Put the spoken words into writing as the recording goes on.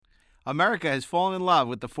America has fallen in love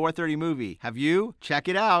with the 430 movie. Have you? Check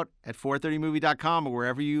it out at 430movie.com or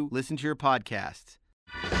wherever you listen to your podcasts.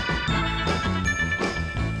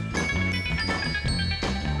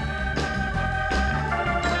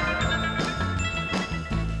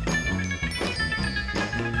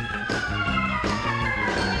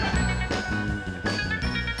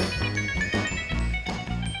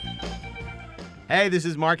 Hey, this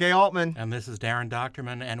is Mark A. Altman. And this is Darren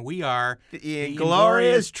Doctorman, and we are the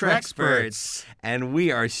Inglorious Trexperts. And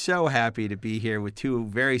we are so happy to be here with two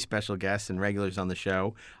very special guests and regulars on the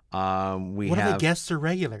show. What are they, guests or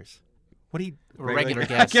regulars? What do you... Regular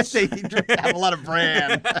guests. I guess they have a lot of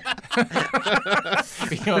brand.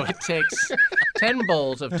 It takes 10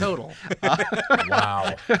 bowls of total.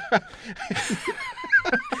 Wow.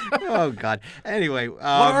 Oh, God. Anyway. What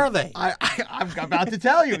are they? I'm about to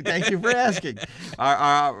tell you. Thank you for asking.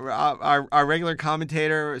 Our regular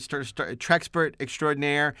commentator, Trexpert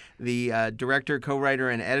extraordinaire, the director, co-writer,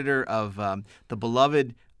 and editor of the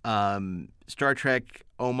beloved Star Trek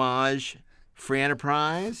homage, Free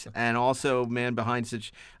Enterprise, and also man behind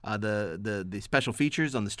such the special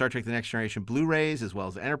features on the Star Trek The Next Generation Blu-rays, as well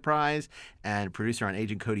as Enterprise, and producer on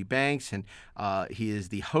Agent Cody Banks. And he is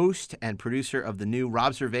the host and producer of the new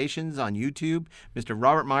Robservations on YouTube, Mr.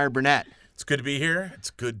 Robert Meyer Burnett. It's good to be here. It's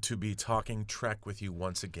good to be talking Trek with you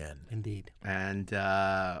once again. Indeed. And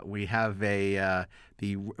we have the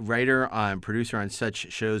writer and producer on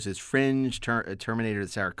such shows as Fringe, Terminator,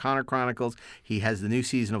 the Sarah Connor Chronicles. He has the new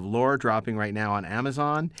season of Lore dropping right now on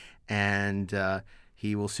Amazon, and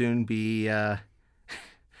he will soon be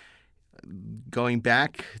going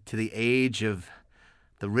back to the age of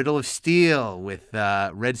the Riddle of Steel with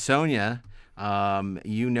Red Sonja.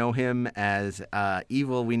 You know him as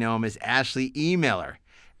Evil. We know him as Ashley E. Miller.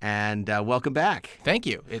 And welcome back. Thank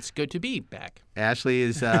you. It's good to be back. Ashley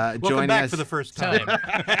is welcome joining back us for the first time.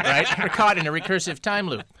 Right? We're caught in a recursive time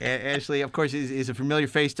loop. Ashley, of course, is a familiar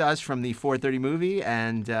face to us from the 430 movie,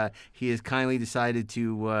 and he has kindly decided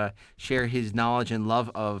to share his knowledge and love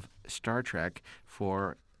of Star Trek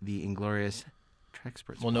for the Inglorious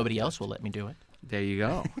Trexperts. Well, nobody else will let me do it. There you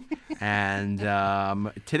go. And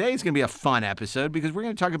today is going to be a fun episode because we're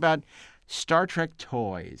going to talk about Star Trek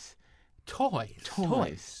toys.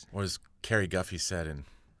 Toys. Or as Carrie Guffey said in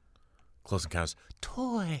Close Encounters,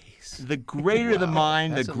 toys. The greater the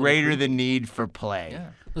mind, the That's a little greater creepy. the need for play.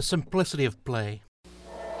 Yeah. The simplicity of play.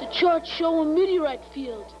 The charts show a meteorite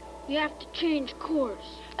field. We have to change course.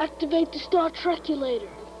 Activate the Star Trekulator.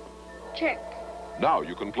 Check. Now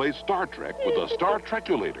you can play Star Trek with a Star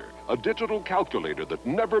Trekulator, a digital calculator that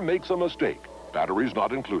never makes a mistake. Batteries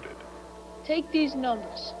not included. Take these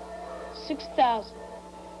numbers. 6,000.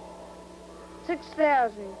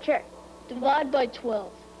 6,000. Check. Divide by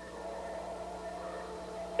 12.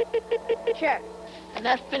 Check. And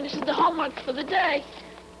that finishes the homework for the day.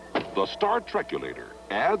 The Star Trekulator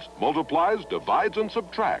adds, multiplies, divides, and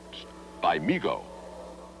subtracts. By Mego.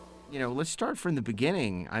 You know, let's start from the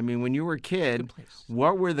beginning. I mean, when you were a kid, Good place.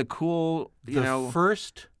 what were the cool, The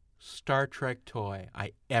first Star Trek toy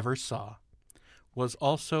I ever saw was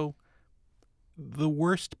also the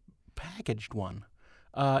worst packaged one.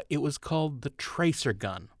 It was called the Tracer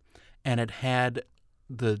Gun, and it had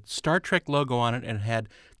the Star Trek logo on it, and it had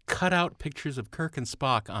cut-out pictures of Kirk and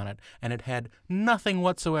Spock on it, and it had nothing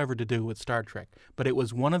whatsoever to do with Star Trek. But it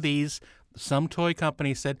was one of these. Some toy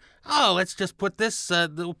company said, "Oh, let's just put this.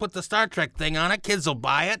 We'll put the Star Trek thing on it. Kids will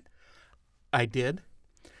buy it." I did,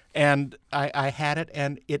 and I had it,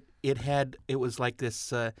 and it was like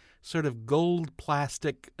this sort of gold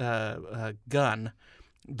plastic gun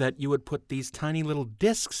that you would put these tiny little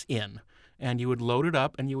discs in, and you would load it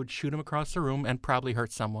up, and you would shoot them across the room and probably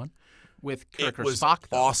hurt someone. With Kirk It or was Spock,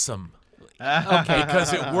 though. awesome. Okay.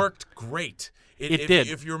 Because it worked great. It did.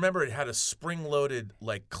 If you remember, it had a spring-loaded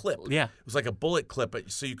clip. Yeah. It was like a bullet clip,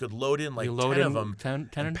 so you could load in You load 10 in of them 10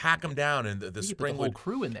 and pack them down, and the You could put spring the whole would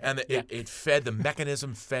crew in there. and it fed the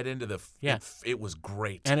mechanism fed into the Yeah. It was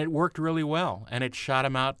great. And it worked really well, and it shot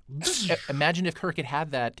him out. Imagine if Kirk had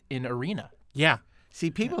had that in Arena. Yeah. See,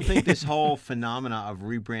 people think this whole phenomena of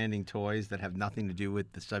rebranding toys that have nothing to do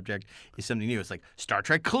with the subject is something new. It's like Star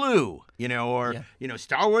Trek Clue, or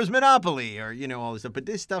Star Wars Monopoly, or all this stuff. But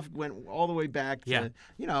this stuff went all the way back to,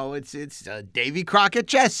 it's Davy Crockett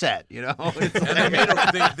chess set, It's And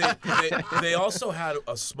they, they also had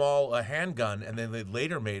a small handgun, and then they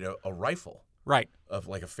later made a rifle, Right. of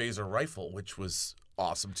like a phaser rifle, which was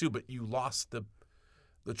awesome too. But you lost the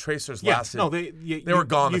tracers Yeah. lasted. No, they were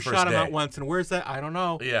gone You the first shot him day. out once, and where's that? I don't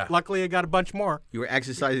know. Yeah. Luckily, I got a bunch more. You were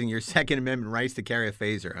exercising your Second Amendment rights to carry a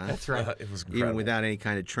phaser, huh? That's right. It was incredible. Even without any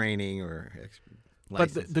kind of training or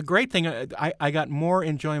But the great thing, I got more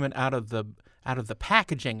enjoyment out of the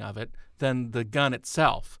packaging of it than the gun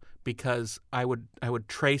itself, because I would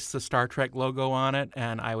trace the Star Trek logo on it,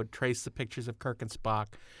 and I would trace the pictures of Kirk and Spock,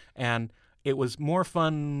 and it was more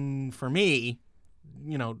fun for me,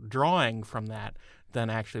 drawing from that than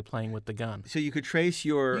actually playing with the gun. So you could trace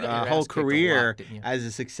your You got your whole ass kicked a lot, career didn't you? as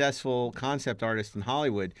a successful concept artist in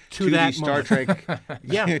Hollywood To that the Star moment. Trek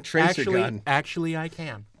Yeah, tracer gun. Actually, I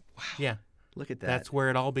can. Wow. Yeah, Look at that. that's where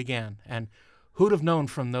it all began. And who'd have known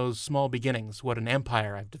from those small beginnings what an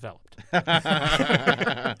empire I've developed?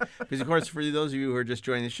 Because, of course, for those of you who are just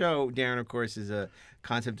joining the show, Darren, of course, is a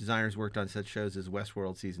concept designer who's worked on such shows as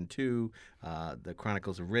Westworld Season 2, The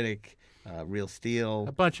Chronicles of Riddick, Real Steel.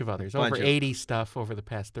 A bunch of others, Bunch over of- 80 stuff over the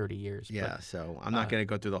past 30 years. but- Yeah, so I'm not going to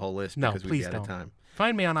go through the whole list no, because we'd please be out don't. of time.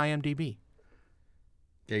 Find me on IMDb.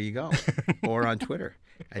 There you go. Or on Twitter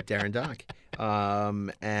at Darren Doc.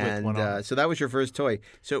 one arm. So that was your first toy.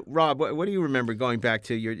 So, Rob, what do you remember going back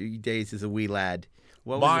to your days as a wee lad?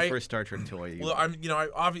 What was My- your first Star Trek toy? Well,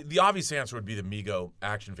 the obvious answer would be the Mego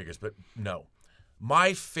action figures, but no.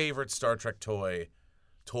 My favorite Star Trek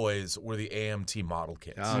toys were the AMT model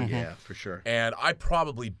kits. Oh, yeah, for sure. And I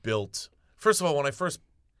probably built, first of all, when I first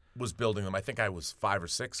was building them, I think I was 5 or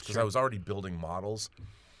 6 because I was already building models.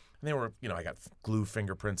 And they were, I got glue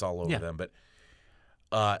fingerprints all over Yeah. them. But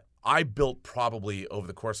I built probably over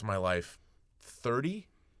the course of my life 30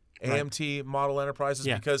 AMT model Enterprises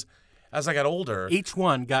Yeah. because as I got older, Each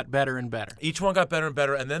one got better and better. each one got better and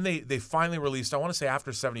better, and then they finally released. I want to say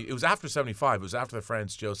after 70. It was after 75. It was after the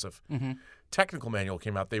Franz Joseph technical manual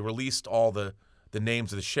came out. They released all the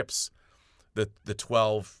names of the ships, the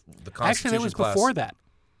 12, the Constitution Actually, it was class. before that.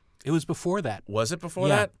 It was before that. Was it before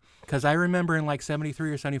Yeah. that? Because I remember in like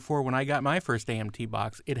 73 or 74 when I got my first AMT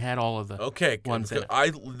box, it had all of the Okay, ones in it.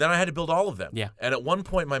 Then I had to build all of them. Yeah. And at one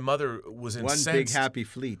point, my mother was One incensed. big happy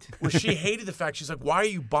fleet. Well, she hated the fact. She's like, "Why are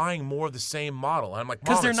you buying more of the same model?" And I'm like,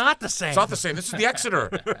 Because "Mom, they're it's- not the same. It's not the same. This is the Exeter.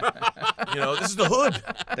 This is the Hood.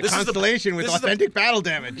 The This is Constellation with this is the- authentic battle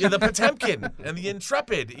damage. Yeah, the Potemkin and the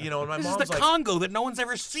Intrepid. And my This is mom's the like, Congo that no one's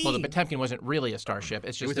ever seen. Well, the Potemkin wasn't really a starship.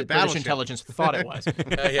 It's just was a that British battleship. intelligence thought it was.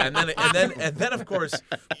 yeah, and then of course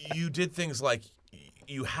you did things like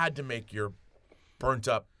you had to make your burnt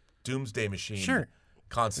up Doomsday Machine Sure.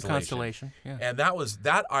 Constellation. The Constellation, yeah. And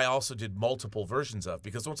that I also did multiple versions of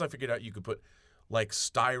because once I figured out you could put like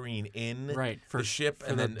styrene in Right, the ship for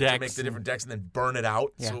and the then to make decks the different and- decks and then burn it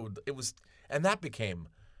out. Yeah. So it was, and that became,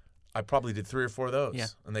 I probably did 3 or 4 of those. Yeah.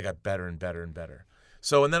 And they got better and better and better.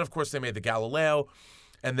 So, and then of course they made the Galileo,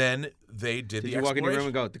 and then they did Did the you walk in your room exploration.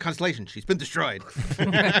 and go, the Constellation, she's been destroyed?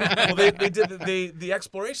 Well, they did the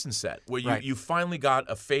exploration set where Right. you finally got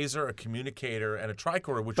a phaser, a communicator, and a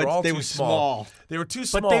tricorder, which were all they too were small. small. They were too but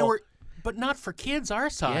small. but not for kids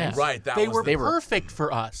our size. Yeah. Right, that they was were the- perfect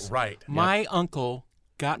for us. Right. My uncle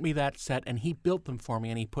got me that set, and he built them for me,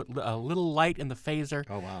 and he put a little light in the phaser.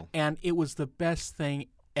 Oh, wow. And it was the best thing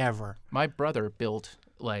ever. My brother built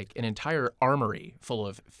like an entire armory full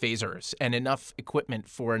of phasers and enough equipment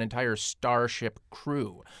for an entire starship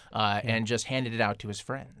crew, and just handed it out to his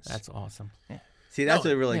friends. That's awesome. See, that's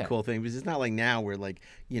a really yeah. cool thing because it's not like now where like,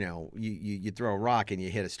 you throw a rock and you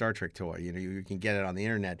hit a Star Trek toy. You can get it on the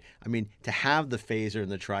internet. I mean, to have the phaser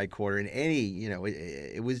and the tricorder and any,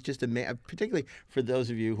 it was just particularly for those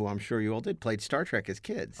of you who I'm sure you all did played Star Trek as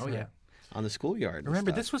kids. Oh, yeah. On the schoolyard. and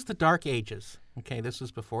Remember, stuff. this was the Dark Ages. Okay, this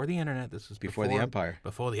was before the internet. This was Before the Empire.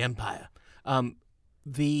 Before the Empire.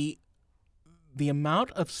 The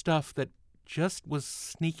amount of stuff that just was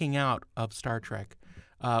sneaking out of Star Trek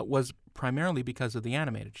was primarily because of the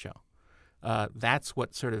animated show. That's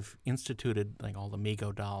what sort of instituted like all the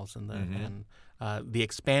Mego dolls and the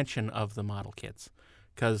expansion of the model kits,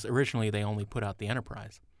 because originally they only put out the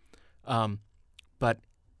Enterprise, but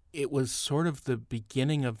it was sort of the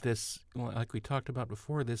beginning of this, like we talked about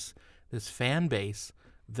before, this fan base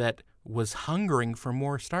that was hungering for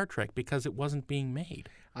more Star Trek because it wasn't being made.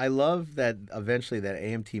 I love that eventually that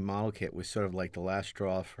AMT model kit was sort of like the last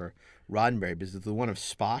straw for Roddenberry because it's the one of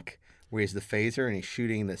Spock where he has the phaser and he's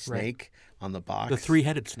shooting the snake on the box. The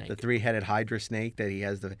three-headed snake. The three-headed Hydra snake that he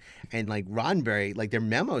has. And like Roddenberry, like there are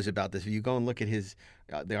memos about this. If you go and look at his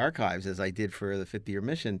the archives, as I did for the 50-year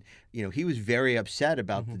mission, he was very upset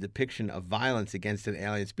about the depiction of violence against an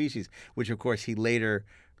alien species, which of course he later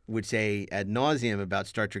would say ad nauseum about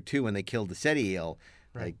Star Trek II when they killed the SETI eel.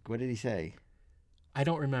 Like, what did he say? I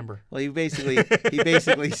don't remember. Well, he basically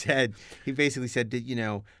said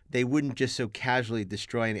that they wouldn't just so casually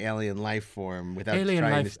destroy an alien life form without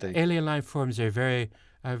trying to study. Alien life forms are very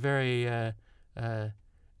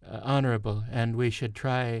honorable, and we should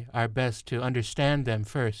try our best to understand them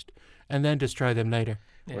first and then destroy them later.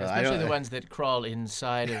 Yeah, Well, I especially don't- the ones that crawl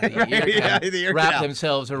inside of the ear Yeah, canal, the ear wrap canal.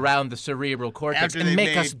 themselves around the cerebral cortex, After and they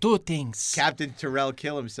make us made do things. Captain Terrell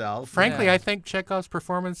kill himself. Frankly, Yeah. I think Chekhov's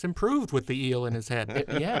performance improved with the eel in his head.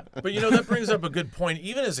 Yeah. But that brings up a good point.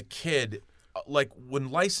 Even as a kid, like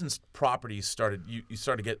when licensed properties started, you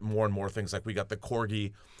started to get more and more things. Like we got the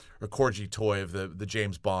Corgi toy of the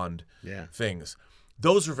James Bond things.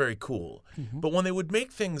 Those are very cool. But when they would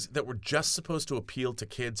make things that were just supposed to appeal to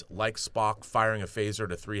kids, like Spock firing a phaser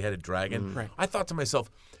at a three-headed dragon, Right. I thought to myself,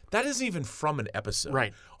 that isn't even from an episode.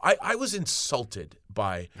 Right. I was insulted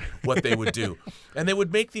by what they would do. And they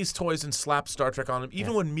would make these toys and slap Star Trek on them.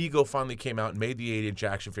 Even when Mego finally came out and made the 8-inch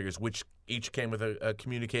action figures, which each came with a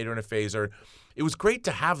communicator and a phaser, it was great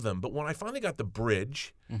to have them. But when I finally got the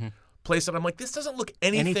bridge placed on, I'm like, this doesn't look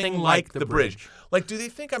anything like the bridge. Like, do they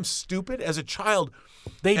think I'm stupid as a child?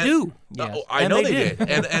 They do. Yes. I And know they they did.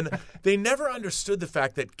 did. And they never understood the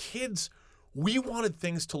fact that kids, we wanted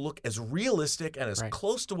things to look as realistic and as Right.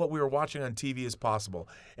 close to what we were watching on TV as possible.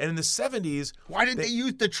 And in the 70s, Why didn't they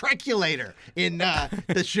use the Treculator in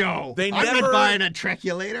the show? They I'm never- not buying a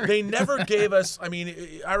Treculator. they never gave us, I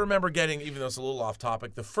mean, I remember getting, even though it's a little off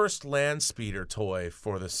topic, the first land speeder toy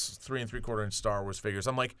for the 3 3/4-inch Star Wars figures.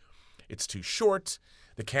 I'm like, it's too short.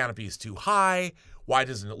 The canopy is too high. Why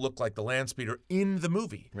doesn't it look like the land speeder in the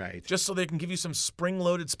movie? Right. Just so they can give you some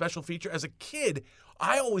spring-loaded special feature. As a kid,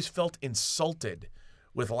 I always felt insulted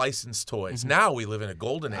with licensed toys. Now we live in a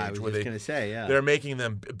golden age I was where just going to say, yeah. they're making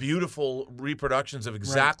them beautiful reproductions of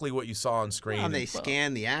exactly what you saw on screen. Well, they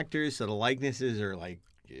scan the actors so the likenesses are like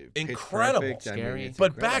pitch Incredible. perfect. I mean, Scary. it's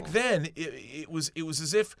But incredible. back then, it was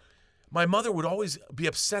as if my mother would always be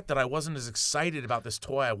upset that I wasn't as excited about this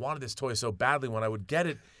toy. I wanted this toy so badly. When I would get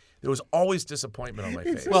it, there was always disappointment on my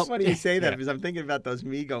face. It's so funny you say that because I'm thinking about those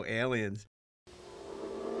Mego aliens.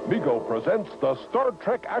 Mego presents the Star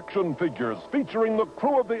Trek action figures featuring the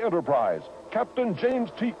crew of the Enterprise. Captain James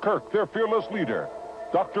T. Kirk, their fearless leader.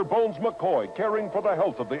 Dr. Bones McCoy, caring for the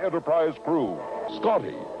health of the Enterprise crew.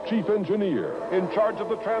 Scotty, chief engineer, in charge of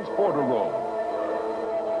the transporter room.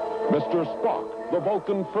 Mr. Spock, the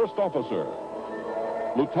Vulcan first officer.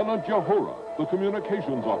 Lieutenant Uhura, the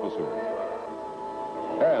communications officer.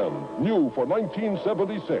 And new for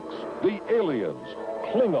 1976, the aliens,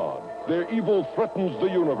 Klingon. Their evil threatens the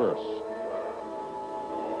universe.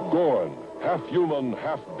 Gorn, half human,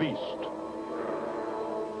 half beast.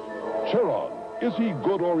 Charon, is he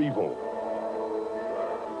good or evil?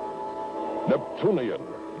 Neptunian,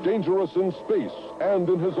 dangerous in space and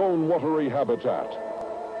in his own watery habitat.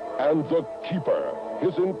 And the Keeper,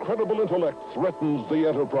 his incredible intellect threatens the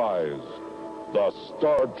Enterprise. The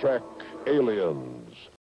Star Trek aliens.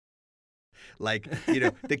 Like,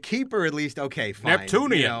 the Keeper at least, okay, fine.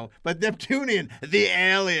 Neptunian. But Neptunian, the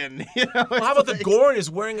alien. Well, how about the Gorn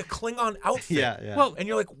is wearing a Klingon outfit? Yeah. Well, And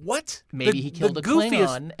you're like, what? Maybe The- he killed the a goofiest-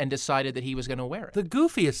 Klingon and decided that he was going to wear it. the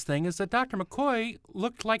goofiest thing is that Dr. McCoy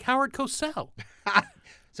looked like Howard Cosell.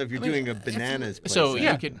 So if you're doing a bananas play So set,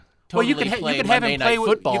 you could Well, totally you could play have Monday him Night play with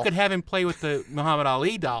Football. you could have him play with the Muhammad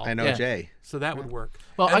Ali doll. I know Yeah. Jay. So that would work.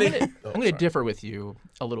 Well, And I'm they- going Oh, to sorry. differ with you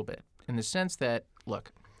a little bit in the sense that,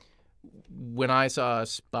 look, when I saw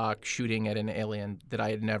Spock shooting at an alien that I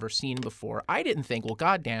had never seen before, I didn't think, well,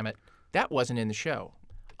 God damn it, that wasn't in the show.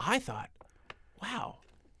 I thought, wow,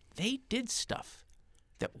 they did stuff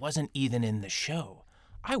that wasn't even in the show.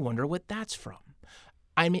 I wonder what that's from.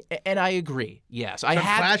 I mean, and I agree. Yes, I From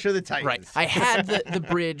had Clash of the Titans. Right, I had the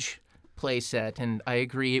bridge play set, and I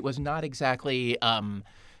agree it was not exactly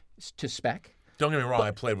to spec. Don't get me wrong, I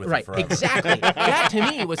played with Right, it forever. exactly. That to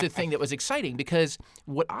me was the thing that was exciting because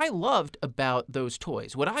what I loved about those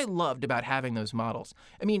toys, what I loved about having those models,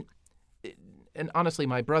 I mean, and honestly,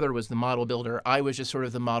 my brother was the model builder. I was just sort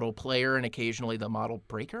of the model player and occasionally the model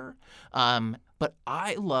breaker. But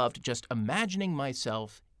I loved just imagining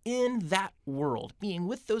myself in that world, being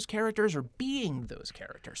with those characters or being those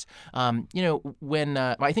characters. When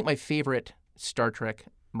I think my favorite Star Trek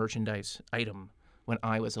merchandise item when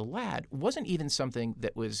I was a lad wasn't even something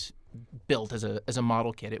that was built as a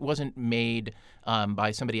model kit. It wasn't made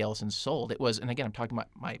by somebody else and sold. It was, and again, I'm talking about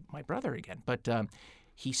my brother again, but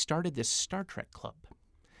he started this Star Trek club,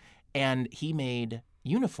 and he made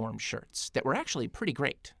uniform shirts that were actually pretty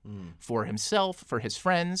great for himself, for his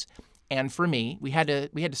friends, and for me. We had to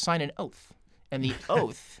sign an oath, and the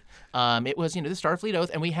oath. It was, the Starfleet oath,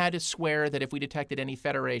 and we had to swear that if we detected any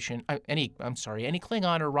any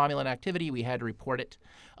Klingon or Romulan activity, we had to report it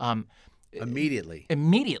Immediately.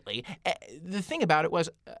 immediately. The thing about it was,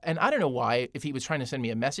 and I don't know why, if he was trying to send me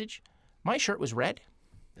a message, my shirt was red,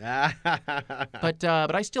 but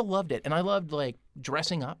I still loved it, and I loved like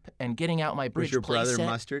dressing up and getting out my bridge Was your play brother set.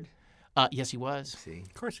 mustard? Yes, he was. See,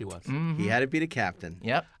 Of course he was. he had to be the captain.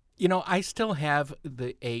 Yep. You know, I still have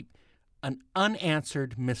an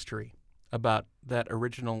unanswered mystery about that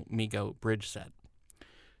original Mego bridge set.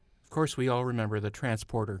 Of course, we all remember the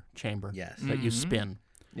transporter chamber Yes. that you spin.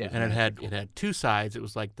 Yeah. And it had two sides. It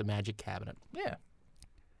was like the magic cabinet. Yeah.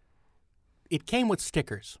 It came with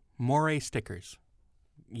stickers, moire stickers,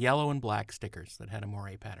 yellow and black stickers that had a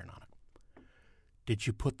moire pattern on it. Did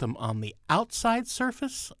you put them on the outside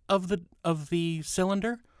surface of the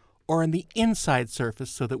cylinder, or on the inside surface,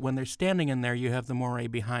 so that when they're standing in there, you have the moire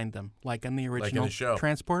behind them, like in the original show.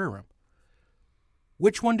 transporter room?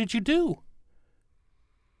 Which one did you do?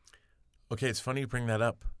 Okay, it's funny you bring that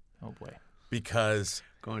up Oh boy. because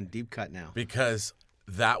Going deep cut now.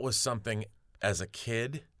 that was something as a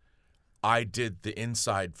kid I did the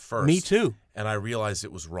inside first. Me too. And I realized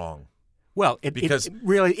it was wrong. Well, it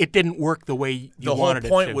really didn't work the way you The whole wanted it to.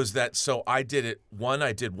 point was that I did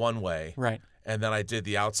one way. right. And then I did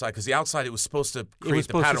the outside because the outside it was supposed to It create was the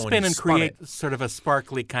supposed to pattern when spin you and spun create it. sort of a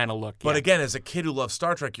sparkly kind of look. But yeah. again, as a kid who loves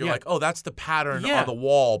Star Trek, you're Yeah. like, oh, that's the pattern Yeah. on the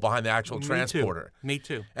wall behind the actual Me too. transporter. Me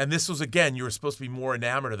too. And this was, again, you were supposed to be more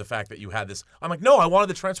enamored of the fact that you had this. I'm like, no, I wanted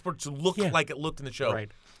the transporter to look Yeah. like it looked in the show.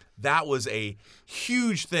 Right. That was a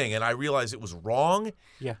huge thing, and I realized it was wrong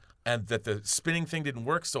Yeah. and that the spinning thing didn't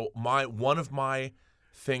work. So one of my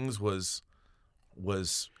things was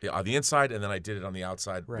on the inside, and then I did it on the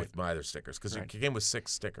outside Right. with my other stickers because Right. it came with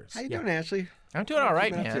 6 stickers. How you doing, Ashley? I'm doing all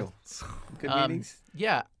right, What you man. up to? Good Um, meetings.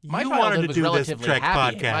 Yeah, my You childhood wanted to was do this relatively Trek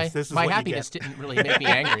happy. podcast. My, This is my what you happiness get. didn't really make me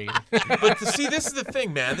angry. But see, this is the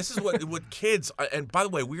thing, man. This is what kids. And by the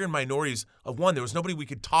way, we were in minorities of one. There was nobody we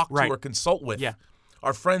could talk Right. to or consult with. Yeah.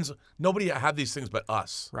 Our friends. Nobody had these things but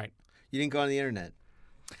us. Right. You didn't go on the internet.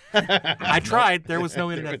 I tried. There was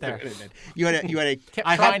no internet there. You had a Kept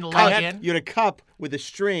I trying had- to I log had- in. you had a cup with a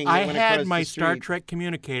string. I that went had across my the Star street. Trek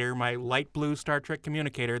communicator, my light blue Star Trek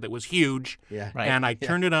communicator that was huge. Yeah. Right. And I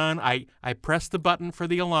turned it on. I pressed the button for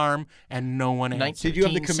the alarm, and no one answered. Did you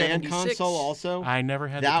have the command 1976. console also? I never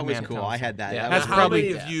had that the was command cool. console. I had that. Yeah. That That's was Now,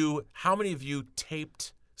 probably- how many of you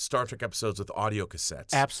taped Star Trek episodes with audio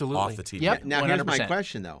cassettes? Absolutely. Off the TV. Yep. Now here's my 100%.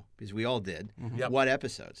 question though, because we all did. Yep. What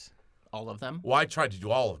episodes? All of them. Well, I tried to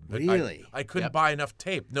do all of them. But Really? I couldn't Yep. buy enough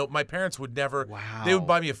tape. No, my parents would never. Wow. They would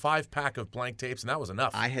buy me a 5-pack of blank tapes, and that was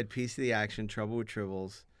enough. I had Piece of the Action, Trouble with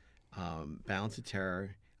Tribbles, Balance of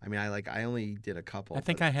Terror. I mean, I only did a couple. I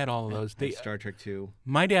think but- I had all of those. and Star Trek 2.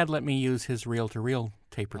 My dad let me use his reel-to-reel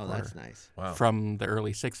tape Oh, recorder that's nice. Wow. from the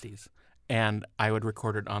early 60s. And I would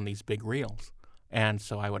record it on these big reels. And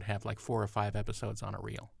so I would have like 4 or 5 episodes on a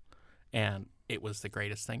reel. And it was the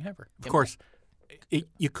greatest thing ever. Of course,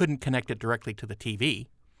 you couldn't connect it directly to the TV.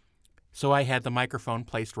 So I had the microphone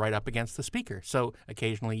placed right up against the speaker. So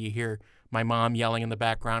occasionally you hear my mom yelling in the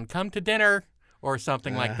background, "Come to dinner," or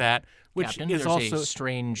something like that, which Captain, is there's also a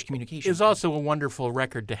strange communication. is also a wonderful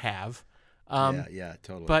record to have. Yeah,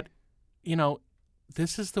 totally. But, you know,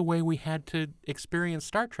 this is the way we had to experience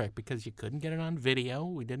Star Trek because you couldn't get it on video.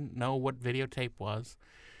 We didn't know what videotape was.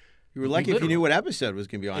 you were lucky if you knew what episode was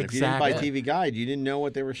going to be on. If you didn't buy Exactly. TV Guide, you didn't know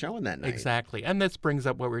what they were showing that night. Exactly. And this brings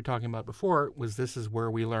up what we were talking about before, was this is where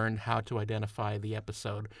we learned how to identify the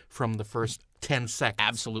episode from the first 10 seconds.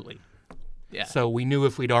 Absolutely. Yeah. So we knew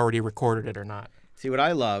if we'd already recorded it or not. See, what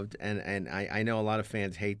I loved, and I know a lot of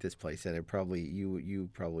fans hate this place, and it probably you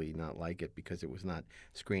probably not like it because it was not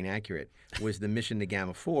screen accurate, was the Mission to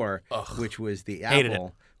Gamma 4, which was the Hated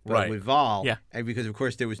Apple but Right. with Vol. Yeah. And because, of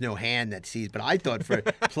course, there was no hand that sees. But I thought for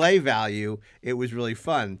play value, it was really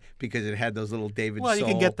fun because it had those little David Well, you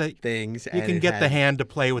can Soul get the things. You and can it get the had hand to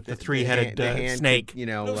play with the three-headed the hand snake. could, you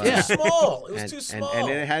know, It was too small. It was and, too and- small. and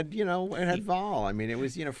it had, it had Vol. I mean, it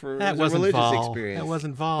was, for That it was a wasn't religious Vol. experience. That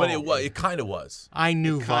wasn't Vol. but it kind of was. I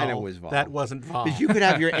knew It Vol. kinda was Vol. That wasn't Vol. Because you could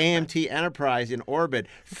have your AMT Enterprise in orbit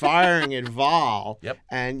firing at Vol. Yep.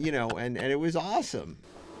 And, and it was awesome.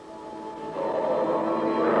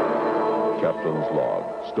 Captain's log,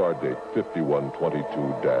 stardate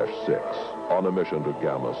 5122-6, on a mission to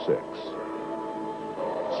Gamma 6.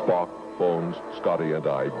 Spock, Bones, Scotty, and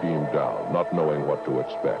I beamed down, not knowing what to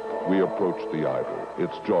expect. We approached the idol.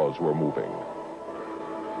 Its jaws were moving.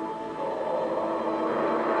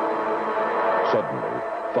 Suddenly,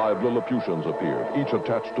 5 Lilliputians appeared, each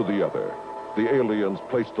attached to the other. The aliens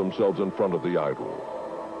placed themselves in front of the idol.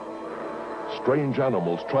 Strange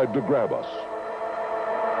animals tried to grab us.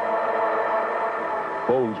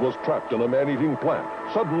 Bones was trapped in a man-eating plant.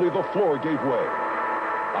 Suddenly, the floor gave way.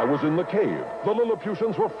 I was in the cave. The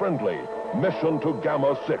Lilliputians were friendly. Mission to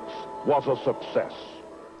Gamma 6 was a success.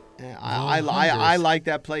 Yeah, I like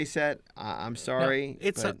that play set. I'm sorry.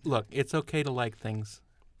 It's but look, it's okay to like things,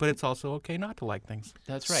 but it's also okay not to like things.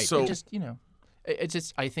 That's right. So- It just, it's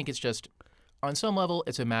just. I think it's just, on some level,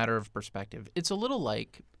 it's a matter of perspective. It's a little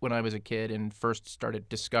like when I was a kid and first started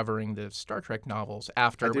discovering the Star Trek novels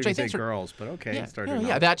after, which I think say girls, but okay, yeah, Star yeah, Trek.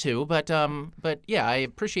 yeah, that too. But yeah, I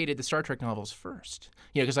appreciated the Star Trek novels first.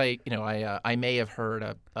 Because I may have heard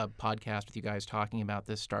a podcast with you guys talking about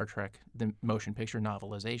this Star Trek, the motion picture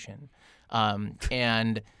novelization,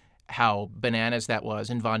 and how bananas that was,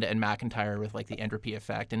 and Vonda and McIntyre with like the entropy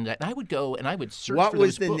effect, and I would go and I would search What for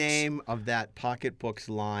was those the books. name of that Pocketbooks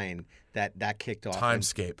line that kicked off?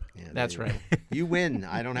 Timescape. Yeah, there That's you go. right. You win.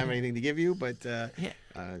 I don't have anything to give you, but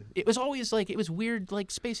It was always like, it was weird, like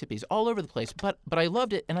space hippies all over the place. But I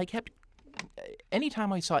loved it, and I kept.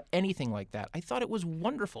 Anytime I saw anything like that, I thought it was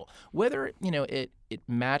wonderful. Whether it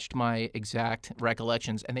matched my exact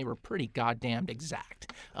recollections, and they were pretty goddamned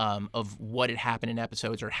exact, of what had happened in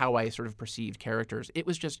episodes or how I sort of perceived characters. It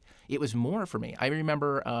was more for me. I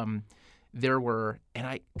remember there were,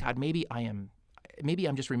 and maybe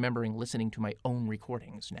I'm just remembering listening to my own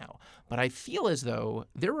recordings now, but I feel as though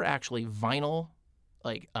there were actually vinyl,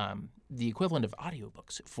 like the equivalent of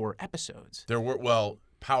audiobooks for episodes. There were,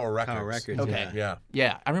 Power Records. Power Records. Okay. Yeah.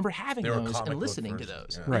 Yeah, I remember having They were those comic and book listening to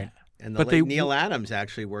versions, those. yeah. Right. And the But late they- Neil Adams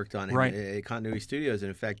actually worked on it Right. at Continuity Studios. And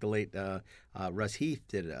in fact, the late Russ Heath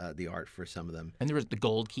did the art for some of them. And there was the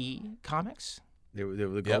Gold Key comics. There were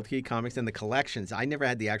the Gold Key comics and the collections. I never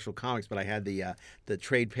had the actual comics, but I had the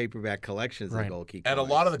trade paperback collections of Right. the Gold Key And comics.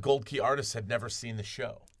 a lot of the Gold Key artists had never seen the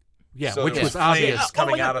show. Yeah, So which there was flames obvious.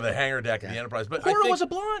 coming my out God. of the hangar deck of the Enterprise. But Cora I think, was a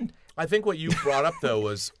blonde. I think what you brought up though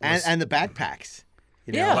was and the backpacks.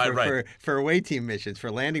 You know, Yeah. Right. for away team missions, for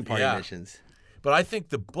landing party Yeah. missions. But I think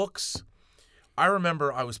the books, I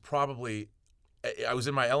remember I was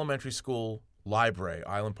in my elementary school library,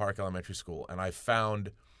 Island Park Elementary School, and I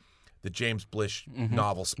found the James Blish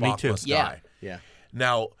novel Spock too. Must Yeah. Die. Yeah.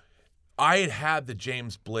 Now, I had the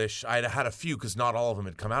James Blish. I had a few because not all of them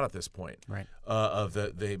had come out at this point. Right.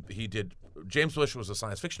 James Blish was a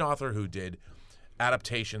science fiction author who did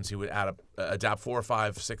adaptations. He would adapt 4 or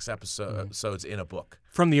 5, 6 episodes in a book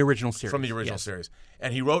From the original series. from the original yes. series,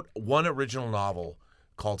 and he wrote one original novel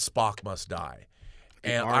called Spock Must Die.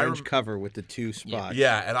 And Orange cover with the two spots.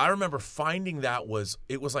 yeah, and I remember finding it was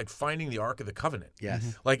like finding the Ark of the Covenant.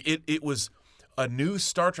 Yes. Like it was a new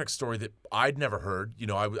Star Trek story that I'd never heard.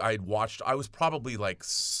 I'd watched. I was probably like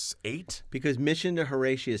 8, Because Mission to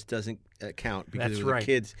Horatius doesn't count because That's it was right.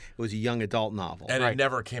 It was a young adult novel. and Right. it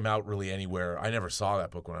never came out really anywhere. I never saw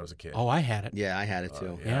that book when I was a kid. Oh, I had it. Yeah, I had it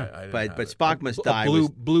too. Yeah. I didn't But have but it. Spock Must A Die blue- was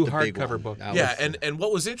blue the big hardcover one. book. That Yeah, was- and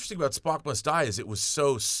what was interesting about Spock Must Die is it was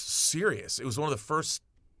so serious. It was one of the first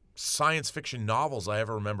science fiction novels I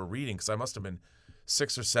ever remember reading because I must have been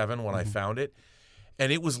 6 or 7 when I found it.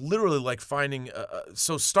 And it was literally like finding.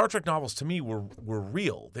 So Star Trek novels to me were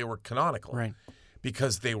real. They were canonical, Right.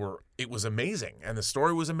 Because it was amazing, and the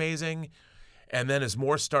story was amazing. And then as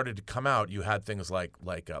more started to come out, you had things like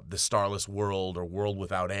The Starless World or World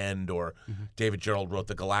Without End, or David Gerald wrote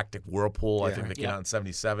The Galactic Whirlpool. I Yeah. think that came out in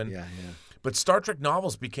 '77. yeah. But Star Trek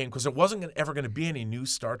novels became, because there wasn't ever going to be any new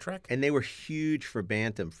Star Trek. And they were huge for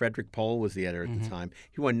Bantam. Frederick Pohl was the editor at the time.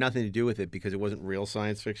 He wanted nothing to do with it because it wasn't real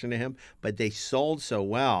science fiction to him. But they sold so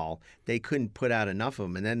well, they couldn't put out enough of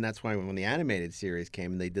them. And then that's why when the animated series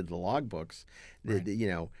came and they did the logbooks,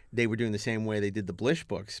 they were doing the same way they did the Blish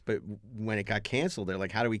books. But when it got canceled, they're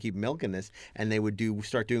like, how do we keep milking this? And they would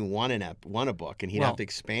start doing one a book, and he'd Well, have to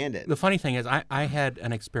expand it. The funny thing is, I had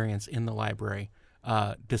an experience in the library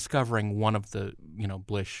discovering one of the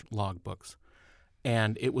Blish logbooks,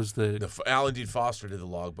 and it was Alan Dean Foster did the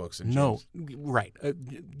logbooks. And no, James- right,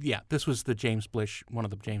 yeah, this was the James Blish, one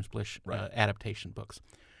of the James Blish adaptation books,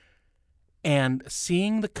 and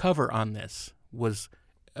seeing the cover on this was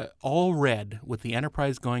all red with the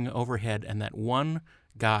Enterprise going overhead and that one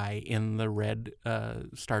guy in the red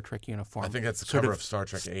Star Trek uniform. I think that's the sort cover of Star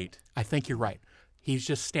Trek 8. I think you're right. He's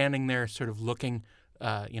just standing there, sort of looking,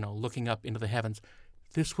 looking up into the heavens.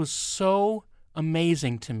 This was so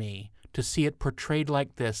amazing to me to see it portrayed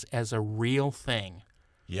like this as a real thing,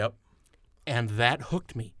 Yep. and that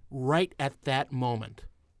hooked me right at that moment.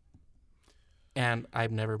 And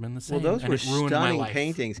I've never been the same. Well, those and were it ruined my stunning life.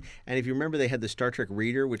 paintings. And if you remember, they had the Star Trek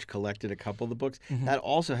Reader, which collected a couple of the books. That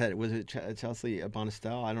also had, was it Chelsea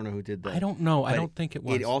Bonestell? I don't know who did that. I don't know. I But don't think it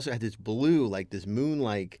was. It also had this blue, like this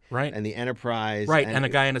moon-like, Right. and the Enterprise. Right, and a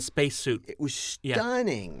guy in a spacesuit. It was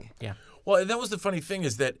stunning. Yeah. Well, and that was the funny thing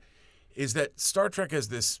is that Star Trek as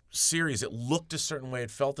this series, it looked a certain way,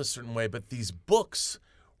 it felt a certain way, but these books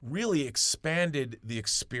really expanded the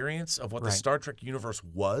experience of what the Right. Star Trek universe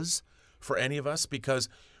was for any of us, because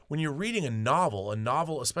when you're reading a novel,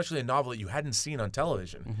 especially a novel that you hadn't seen on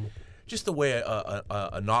television, just the way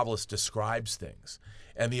a novelist describes things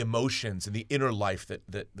and the emotions and the inner life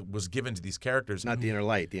that was given to these characters. Not the inner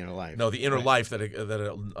light, the inner life. No, the inner life that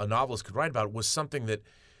a novelist could write about was something that,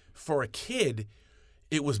 for a kid,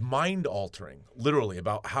 it was mind-altering, literally,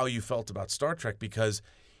 about how you felt about Star Trek, because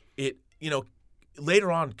it,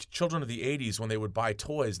 later on, children of the 80s, when they would buy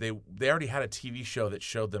toys, they already had a TV show that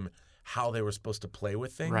showed them how they were supposed to play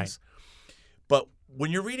with things. Right. But when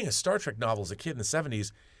you're reading a Star Trek novel as a kid in the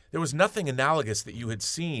 70s, there was nothing analogous that you had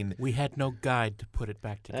seen. We had no guide to put it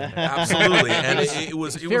back together. Absolutely. And it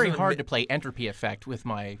was Very hard to play Entropy Effect with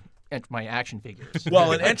my action figures.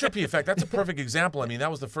 Well, an Entropy Effect, that's a perfect example. I mean, that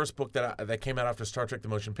was the first book that came out after Star Trek the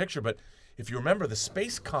Motion Picture. But if you remember the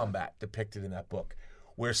space combat depicted in that book,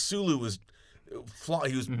 where Sulu was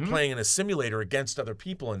playing in a simulator against other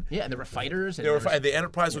people, and and there were fighters. And the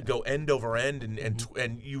Enterprise would go end over end,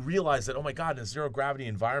 and you realize that, oh my God, in a zero gravity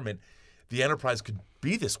environment, the Enterprise could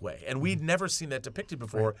be this way, and we'd never seen that depicted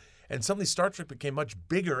before. Right. And suddenly, Star Trek became much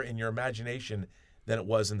bigger in your imagination than it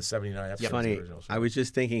was in the 79 episodes. It's funny. Of the original show. I was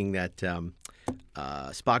just thinking that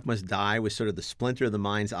Spock Must Die was sort of the splinter of the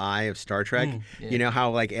mind's eye of Star Trek. You know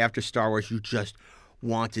how, like, after Star Wars, you just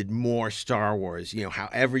wanted more Star Wars,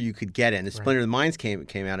 however you could get it. And the Splinter of the Minds came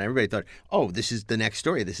out, and everybody thought, oh, this is the next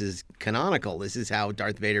story. This is canonical. This is how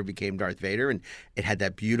Darth Vader became Darth Vader. And it had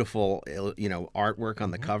that beautiful, artwork on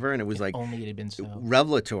the cover, and it was like only it had been so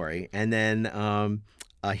revelatory. And then,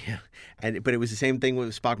 but it was the same thing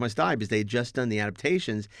with Spock Must Die, because they had just done the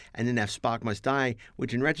adaptations and didn't have Spock Must Die,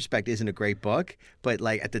 which in retrospect isn't a great book, but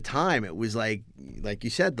like at the time it was like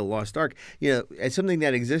you said, the Lost Ark. And something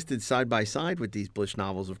that existed side by side with these Blish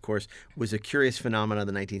novels, of course, was a curious phenomenon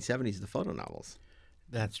of the 1970s, the photo novels.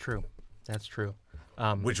 That's true.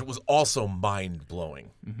 Which was also mind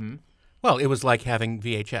blowing. Mm-hmm. Well, it was like having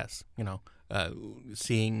VHS.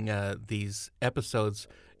 Seeing these episodes.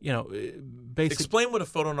 Basically, explain what a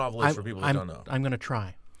photo novel is for people who don't know. I'm going to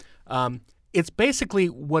try. It's basically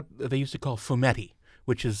what they used to call fumetti,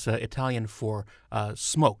 which is Italian for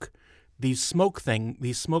smoke. These smoke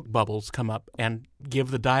bubbles come up and give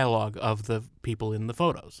the dialogue of the people in the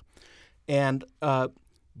photos. And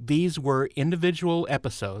these were individual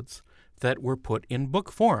episodes that were put in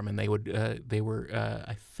book form, and they were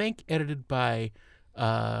I think edited by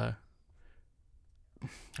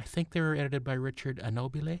Richard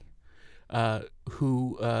Anobile,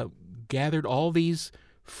 who gathered all these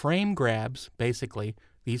frame grabs, basically,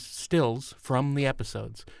 these stills from the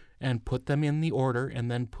episodes, and put them in the order,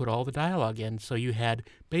 and then put all the dialogue in. So you had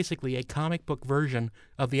basically a comic book version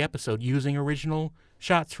of the episode using original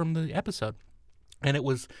shots from the episode. And it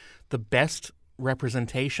was the best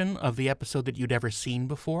representation of the episode that you'd ever seen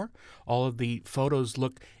before. All of the photos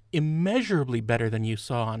look immeasurably better than you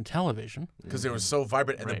saw on television because they were so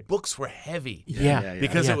vibrant, and the books were heavy.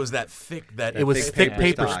 Because it was that thick it was thick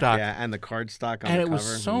paper stock. And the card stock on and the it cover.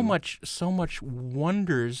 Was so much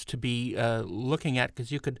wonders to be looking at,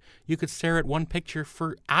 because you could stare at one picture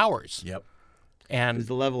for hours. Yep. And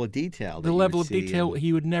the level of detail. The level of detail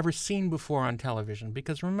you had never seen before on television.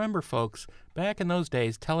 Because remember, folks, back in those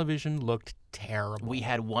days, television looked terrible. We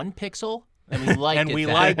had 1 pixel. And we liked it.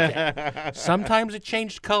 Liked it. Sometimes it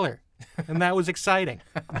changed color, and that was exciting.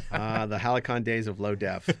 The Helicon days of low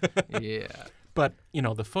def. Yeah. But,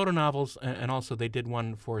 the photo novels, and also they did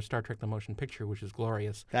one for Star Trek the Motion Picture, which is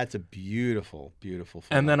glorious. That's a beautiful, beautiful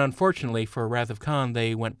photo. And then, unfortunately, for Wrath of Khan,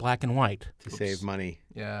 they went black and white. To save money.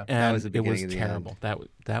 Yeah. And that was the beginning it was of the terrible. end.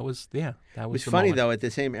 That was It was the funny, moment. though, at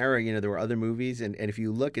the same era, there were other movies, and if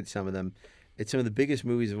you look at some of them, it's some of the biggest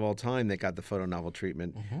movies of all time that got the photo novel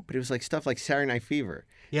treatment. Mm-hmm. But it was like stuff like Saturday Night Fever.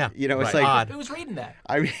 Yeah. It's like odd. Who was reading that?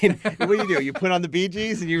 I mean, what do? You put on the Bee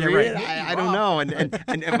Gees and you read it? I don't know.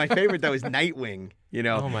 And my favorite, though, is Nightwing.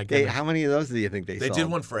 Oh, my goodness. How many of those do you think they sold? They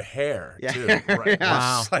did one for hair, too. Right.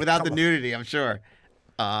 Wow. Without the nudity, I'm sure.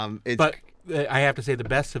 But I have to say the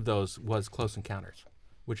best of those was Close Encounters,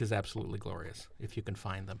 which is absolutely glorious, if you can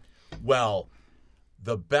find them. Well,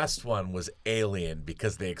 the best one was Alien,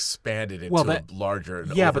 because they expanded it to a larger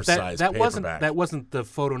and oversized but paperback. that wasn't the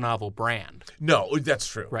photo novel brand. No, that's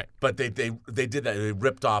true. Right. But they did that. They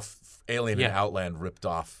ripped off Alien and Outland. Ripped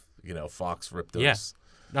off. Fox ripped those. Yeah.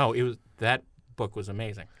 No, that book was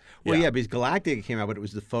amazing. Well, because Galactica came out, but it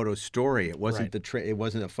was the photo story. It wasn't it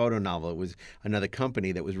wasn't a photo novel. It was another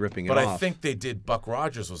company that was ripping it off. But I think they did. Buck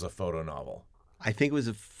Rogers was a photo novel. I think it was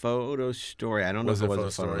a photo story. I don't know if it was a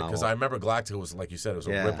photo novel. Because I remember Galactica was, like you said, it was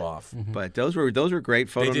a rip-off. Mm-hmm. But those were great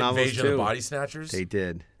photo novels, They did Invasion too. of the Body Snatchers? They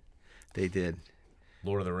did. They did.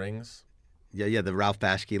 Lord of the Rings? Yeah, the Ralph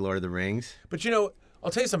Bakshi Lord of the Rings. But,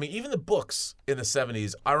 I'll tell you something. Even the books in the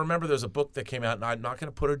 70s, I remember there's a book that came out, and I'm not going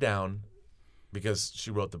to put her down because she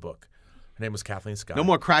wrote the book. Her name was Kathleen Sky. No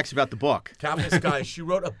more cracks about the book. Kathleen Sky, she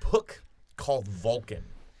wrote a book called Vulcan.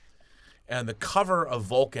 And the cover of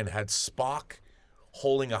Vulcan had Spock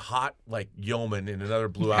holding a hot, like, yeoman in another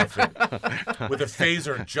blue outfit with a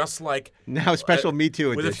phaser just like... Now special Me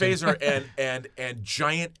Too with a edition. phaser and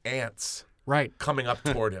giant ants Right. coming up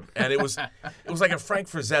toward him. And it was like a Frank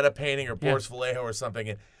Frazetta painting or Boris Vallejo or something.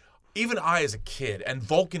 And even I as a kid, and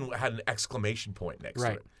Vulcan had an exclamation point next to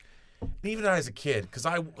Right. it. And even I as a kid, because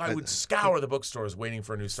I would scour the bookstores waiting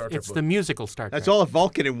for a new Star Trek It's book. the musical Star Trek. That's all a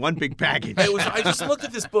Vulcan in one big package. I just looked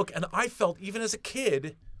at this book and I felt, even as a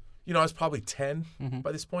kid, I was probably 10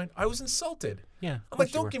 by this point, I was insulted. Yeah, I'm like, of course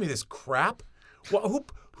you don't were. give me this crap. Well,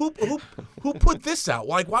 who put this out?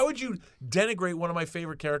 Like, why would you denigrate one of my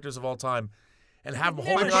favorite characters of all time and have him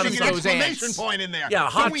holding on to Putting Putting an those exclamation ants. point in there. yeah,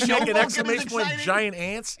 hot Don't we know chick, an Vulcan is exclamation point, exciting? giant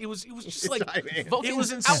ants. It was just like Giant ants. it Vulcan's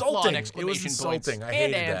was outlawed insulting. It was exclamation points. insulting. I And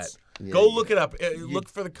hated ants. that. Go look it up. Look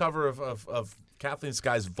for the cover of Kathleen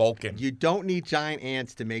Sky's Vulcan. You don't need giant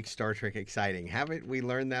ants to make Star Trek exciting. Haven't we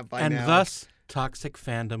learned that by and now? thus, toxic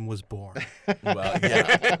fandom was born. Well,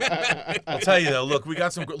 yeah. I'll tell you though. Look, we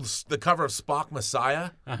got the cover of Spock Messiah.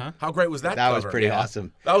 How great was that? That cover? was pretty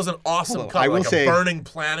awesome. That was an awesome Although, cover. I will like say- a burning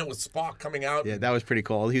planet with Spock coming out. Yeah, that was pretty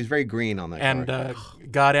cool. He was very green on that and cover.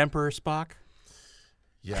 God Emperor Spock.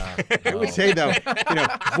 Yeah. I would say though,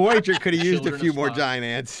 Voyager could have used a Children few of more Spock. giant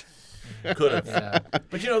ants. Could have. Yeah.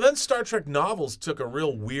 But then Star Trek novels took a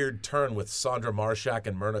real weird turn with Sandra Marshak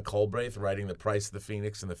and Myrna Colbraith writing The Price of the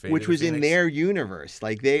Phoenix and The Fate Which of the was in Phoenix. their universe,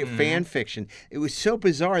 like fan fiction. It was so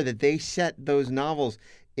bizarre that they set those novels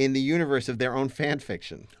in the universe of their own fan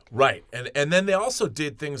fiction. Right. And then they also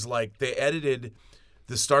did things like they edited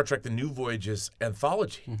the Star Trek The New Voyages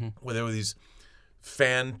anthology, where there were these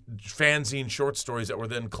fanzine short stories that were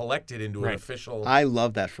then collected into an official... I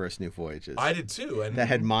love that first New Voyages. I did too. And that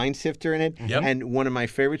had Mind Sifter in it, Yep. and one of my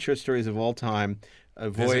favorite short stories of all time, A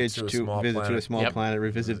Voyage to a to Small Visit to a Planet. Small Yep. Planet,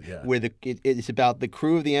 Revisit, Yeah. where it's about the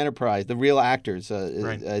crew of the Enterprise, the real actors.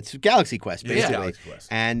 It's Galaxy Quest, Yeah, basically. Galaxy Quest.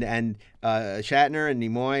 And Shatner and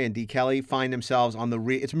Nimoy and D. Kelly find themselves on the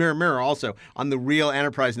it's Mirror Mirror also on the real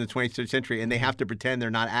Enterprise in the 23rd century, and they have to pretend they're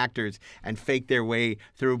not actors and fake their way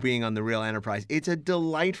through being on the real Enterprise. It's a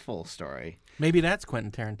delightful story. Maybe that's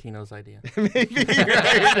Quentin Tarantino's idea.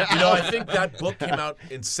 I think that book came out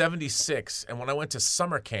in '76, and when I went to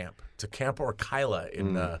summer camp to Camp Orkila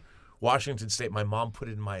in Washington State, my mom put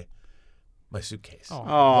it in my suitcase. Oh,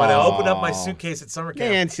 When I opened up my suitcase at summer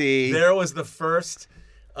camp, Nancy. there was the first.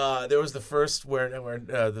 Where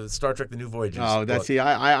the Star Trek: The New Voyages. Oh, book.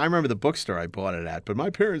 I remember the bookstore I bought it at, but my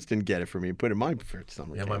parents didn't get it for me. Put it in my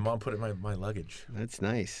summer Yeah, camp. my mom put it in my luggage. That's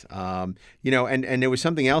nice. And there was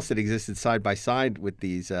something else that existed side by side with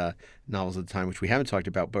these novels at the time, which we haven't talked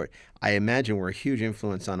about, but I imagine were a huge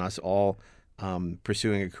influence on us all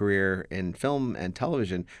pursuing a career in film and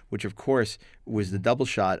television, which of course was the double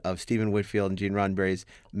shot of Stephen Whitfield and Gene Roddenberry's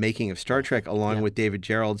making of Star Trek, along with David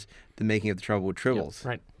Gerrold's The Making of the Trouble with Tribbles.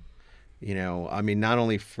 Right. Not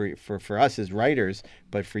only for us as writers,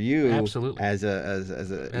 but for you Absolutely. as a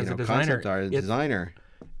designer, concept artist, it- designer.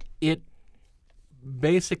 It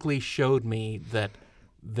basically showed me that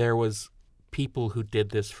there was people who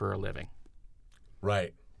did this for a living.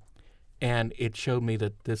 Right. And it showed me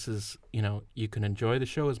that this is, you can enjoy the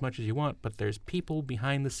show as much as you want, but there's people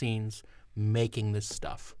behind the scenes making this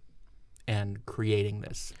stuff and creating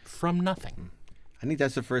this from nothing. I think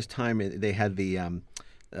that's the first time they had the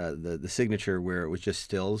signature where it was just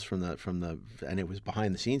stills from the and it was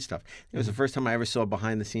behind the scenes stuff. It was the first time I ever saw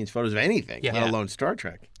behind the scenes photos of anything, Yeah. let alone Star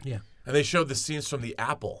Trek. Yeah. And they showed the scenes from the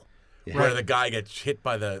Apple, where the guy gets hit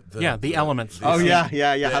by the elements. Oh yeah, how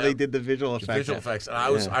Yeah. they did the visual effects. visual effects. And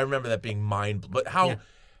I remember that being but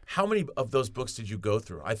how many of those books did you go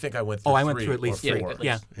through? I think I went through Oh, I three went through at least or three. four. at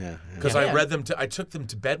Yeah. least. Yeah, Because Yeah. I read them I took them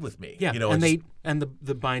to bed with me. Yeah. And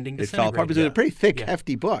the binding it fell apart because it was a disintegrated. pretty thick, Yeah.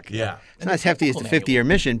 hefty book. Yeah. It's not as hefty as the technical 50-year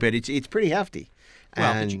mission, but it's pretty hefty.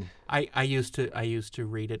 Well, And I used to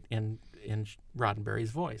read it in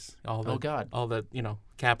Roddenberry's voice. All the, Oh, God. All the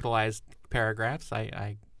capitalized paragraphs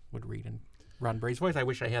I would read in Roddenberry's voice. I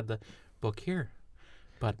wish I had the book here,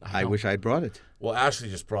 but I don't. wish I'd brought it. Well, Ashley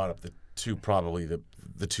just brought up the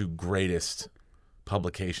two greatest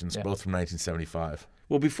publications, both from 1975.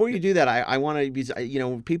 Well, before you do that, I want to, because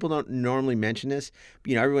people don't normally mention this.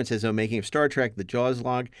 Everyone says, Making of Star Trek, the Jaws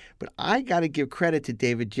log. But I got to give credit to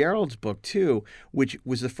David Gerrold's book, too, which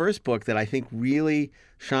was the first book that I think really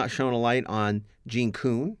shone a light on Gene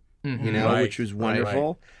Kuhn, Right, which was right,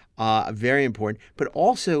 wonderful, very important. But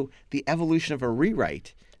also the evolution of a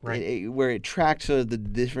rewrite. where it tracked sort of the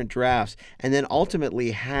different drafts, and then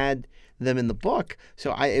ultimately had them in the book.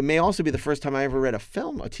 So it may also be the first time I ever read a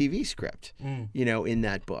TV script, in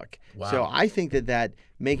that book. Wow. So I think that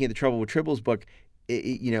Making the Trouble with Tribbles book,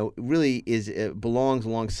 really belongs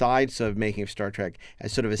alongside sort of Making of Star Trek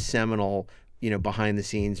as sort of a seminal, behind the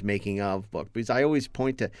scenes making of book. Because I always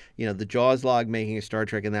point to, the Jaws log Making of Star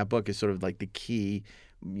Trek in that book is sort of like the key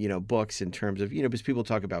books in terms of, because people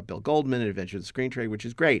talk about Bill Goldman and Adventure of the Screen Trade, which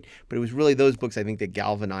is great, but it was really those books, I think, that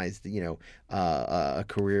galvanized, a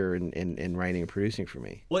career in writing and producing for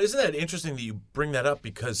me. Well, isn't that interesting that you bring that up?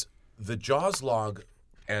 Because the Jaws log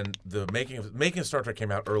and the Making of Star Trek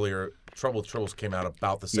came out earlier. Trouble with Tribbles came out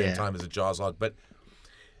about the same time as the Jaws log, but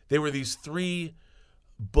they were these 3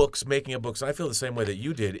 books, making of books, and I feel the same way that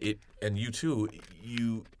you did. And you too.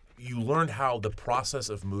 You learned how the process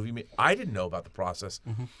of movie. I didn't know about the process.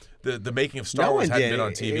 The making of Star Wars hadn't been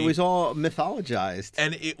on TV. It was all mythologized,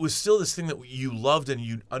 and it was still this thing that you loved and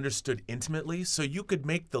you understood intimately. So you could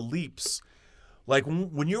make the leaps. Like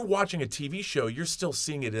when you're watching a TV show, you're still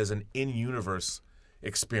seeing it as an in-universe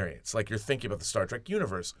experience. Like you're thinking about the Star Trek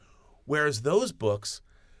universe, whereas those books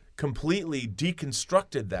completely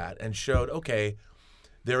deconstructed that and showed, okay,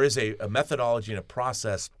 there is a methodology and a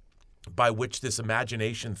process by which this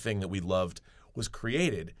imagination thing that we loved was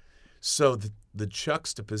created. So the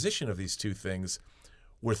juxtaposition of these two things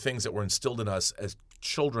were things that were instilled in us as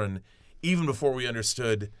children, even before we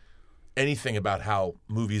understood anything about how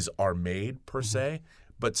movies are made per se.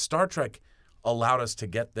 But Star Trek allowed us to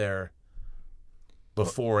get there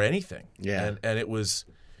before anything. Yeah. And it was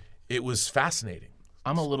fascinating.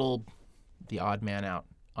 I'm a little the odd man out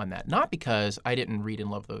on that. Not because I didn't read and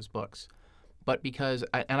love those books, but because,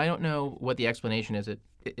 I don't know what the explanation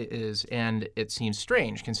is, and it seems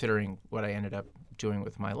strange considering what I ended up doing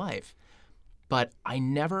with my life. But I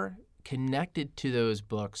never connected to those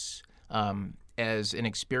books as an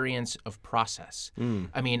experience of process.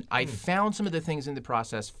 I mean, I found some of the things in the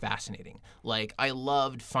process fascinating. Like, I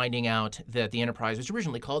loved finding out that the Enterprise was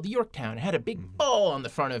originally called the Yorktown. It had a big ball on the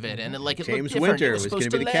front of it, and it James looked different. Winter It was going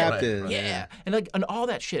supposed to be the land. captain. Yeah, and all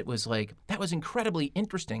that shit was that was incredibly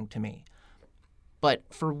interesting to me. But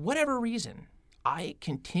for whatever reason, I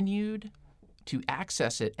continued to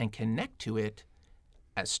access it and connect to it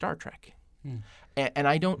as Star Trek. And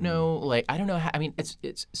I don't know, I don't know how, I mean,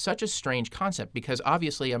 it's such a strange concept because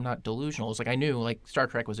obviously I'm not delusional. It's I knew, Star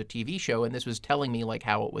Trek was a TV show and this was telling me,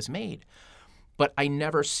 how it was made. But I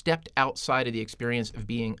never stepped outside of the experience of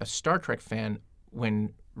being a Star Trek fan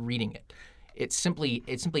when reading it. It simply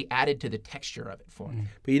added to the texture of it for me.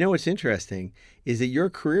 But what's interesting is that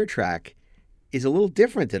your career track is a little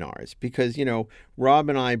different than ours because, Rob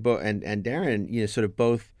and I and Darren, sort of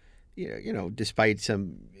both, despite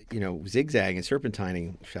some, zigzag and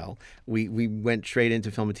serpentining we went straight into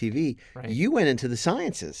film and TV. Right. You went into the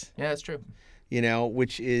sciences. Yeah, that's true.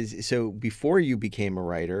 Which is, so before you became a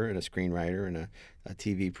writer and a screenwriter and a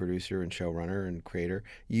TV producer and showrunner and creator,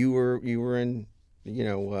 you were in,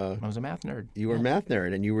 I was a math nerd. You were a math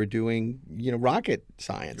nerd and you were doing, rocket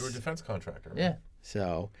science. You were a defense contractor. Yeah.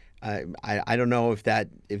 So I don't know if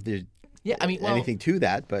there's anything to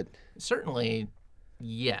that, but certainly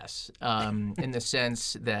yes, in the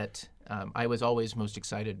sense that I was always most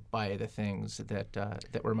excited by the things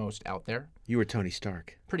that were most out there. You were Tony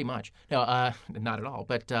Stark. Pretty much. No, not at all.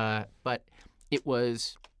 But it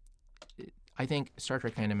was. I think Star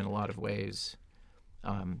Trek fandom in a lot of ways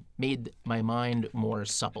made my mind more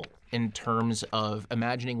supple in terms of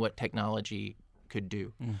imagining what technology could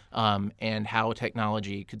do and how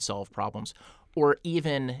technology could solve problems, or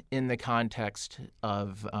even in the context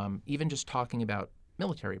of even just talking about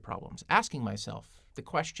military problems, asking myself the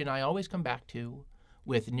question I always come back to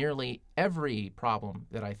with nearly every problem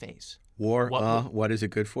that I face. War, what is it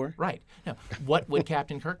good for? Right. No, what would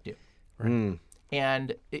Captain Kirk do? Right.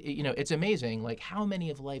 And, it's amazing, how many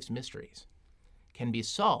of life's mysteries can be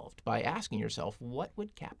solved by asking yourself, what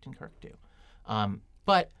would Captain Kirk do?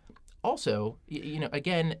 But also,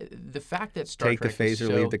 again, the fact that Star Trek Take the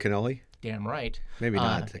phaser, leave the cannoli? Damn right. Maybe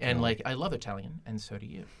not. And I love Italian, and so do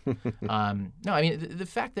you. No, I mean the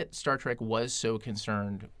fact that Star Trek was so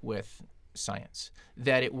concerned with science,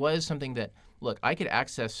 that it was something that, look, I could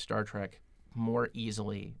access Star Trek more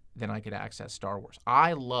easily than I could access Star Wars.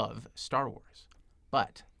 I love Star Wars,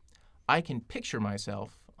 but I can picture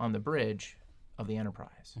myself on the bridge of the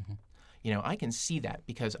Enterprise. I can see that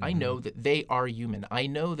because I know that they are human. I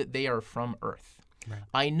know that they are from Earth. Right.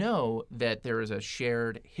 I know that there is a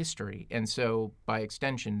shared history, and so by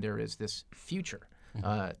extension, there is this future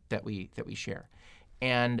that we share.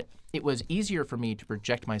 And it was easier for me to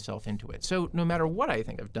project myself into it. So no matter what I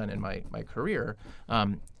think I've done in my career,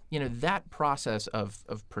 that process of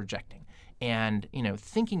projecting and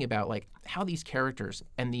thinking about like how these characters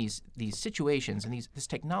and these situations and this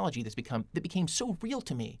technology that became so real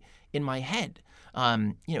to me in my head,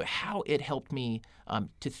 how it helped me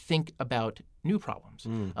to think about new problems,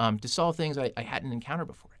 to solve things I hadn't encountered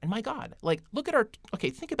before. And my God, like look at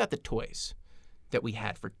think about the toys that we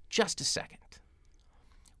had for just a second.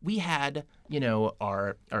 We had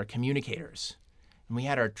our communicators. And we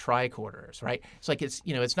had our tricorders, right? It's like it's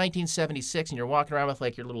 1976, and you're walking around with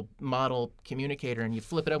like your little model communicator, and you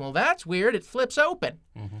flip it open. Well, that's weird. It flips open.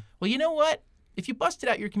 Mm-hmm. Well, you know what? If you busted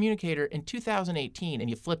out your communicator in 2018 and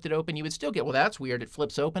you flipped it open, you would still get, well, that's weird. It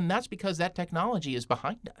flips open. That's because that technology is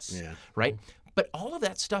behind us, right? But all of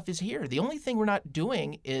that stuff is here. The only thing we're not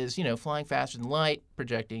doing is flying faster than light,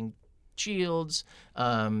 projecting shields.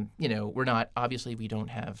 We're not. Obviously, we don't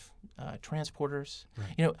have transporters.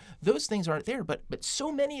 Right. Those things aren't there. But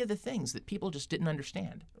so many of the things that people just didn't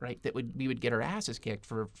understand, right? That we would get our asses kicked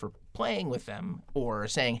for playing with them or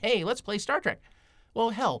saying, "Hey, let's play Star Trek."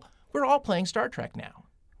 Well, hell, we're all playing Star Trek now.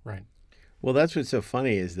 Right. Well, that's what's so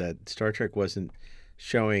funny is that Star Trek wasn't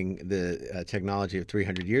showing the technology of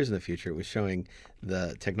 300 years in the future. It was showing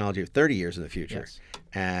the technology of 30 years in the future. Yes.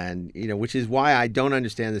 And, which is why I don't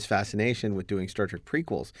understand this fascination with doing Star Trek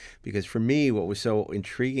prequels. Because for me, what was so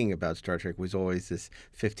intriguing about Star Trek was always this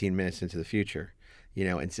 15 minutes into the future.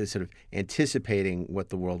 And so sort of anticipating what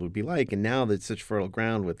the world would be like. And now that's such fertile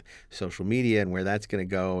ground with social media and where that's going to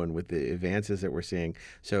go and with the advances that we're seeing.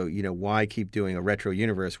 So, why keep doing a retro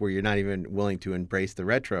universe where you're not even willing to embrace the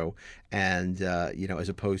retro and, as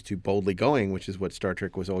opposed to boldly going, which is what Star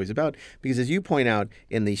Trek was always about. Because as you point out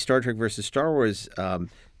in the Star Trek versus Star Wars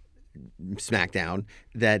SmackDown,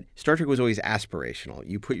 that Star Trek was always aspirational.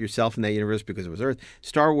 You put yourself in that universe because it was Earth.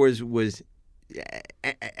 Star Wars was,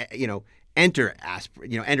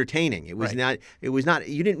 entertaining. It was right. not. It was not.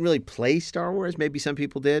 You didn't really play Star Wars. Maybe some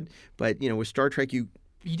people did, but with Star Trek, you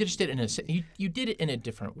just did it you did it in a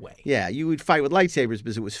different way. Yeah, you would fight with lightsabers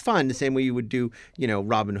because it was fun, the same way you would do,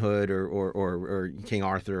 Robin Hood or King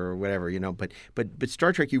Arthur or whatever, But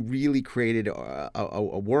Star Trek, you really created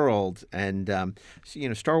a world, and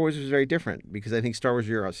Star Wars was very different because I think Star Wars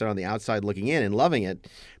you're on the outside looking in and loving it,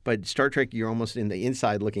 but Star Trek you're almost in the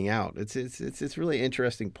inside looking out. It's really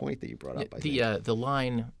interesting point that you brought up. The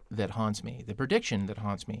line that haunts me, the prediction that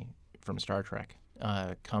haunts me from Star Trek,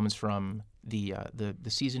 comes from the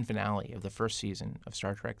season finale of the first season of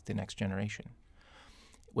Star Trek: The Next Generation,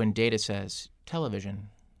 when Data says television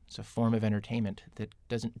is a form of entertainment that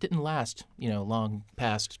didn't last long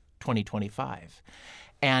past 2025,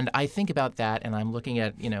 and I think about that, and I'm looking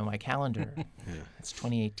at my calendar. It's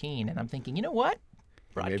 2018, and I'm thinking, you know what?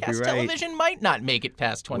 Broadcast television might not make it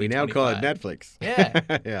past 2025. We now call it Netflix.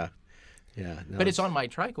 Yeah. Yeah. No, but it's on my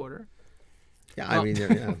tricorder. Yeah, Well, I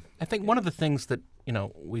mean, I think one of the things that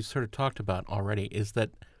we sort of talked about already is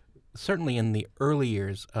that certainly in the early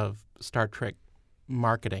years of Star Trek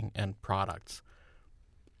marketing and products,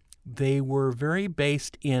 they were very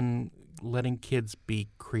based in letting kids be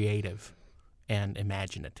creative and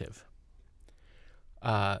imaginative.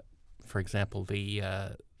 For example, the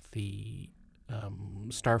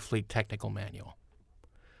Starfleet Technical Manual.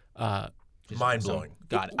 Mind blowing.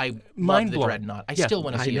 God, I love the Mind-blowing. Dreadnought. I still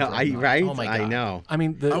want to see a Dreadnought. right? Oh my God. I know. I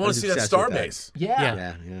mean, I want to see that obsessed with that. Starbase.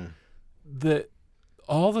 Yeah. Yeah.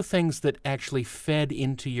 All the things that actually fed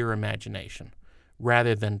into your imagination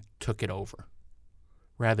rather than took it over,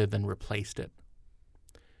 rather than replaced it,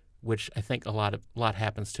 which I think a lot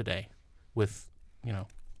happens today with,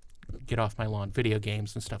 get off my lawn, video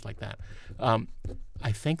games and stuff like that.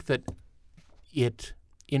 I think that it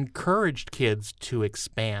encouraged kids to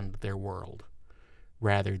expand their world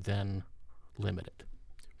rather than limit it.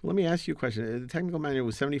 Let me ask you a question. The technical manual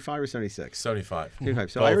was 75 or 76? 75. 75.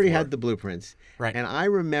 So Both I already were. had the blueprints. Right. And I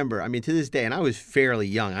remember, to this day, and I was fairly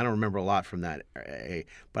young. I don't remember a lot from that.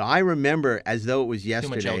 But I remember as though it was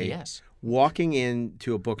yesterday, Too much LDS. walking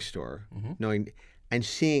into a bookstore, knowing and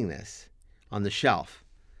seeing this on the shelf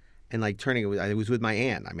and like turning it. I was with my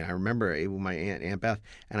aunt. I remember it with my Aunt Beth.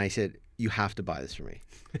 And I said, you have to buy this for me.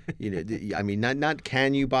 Not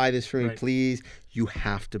can you buy this for me, Right. please? You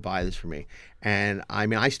have to buy this for me. And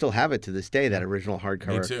I still have it to this day, that original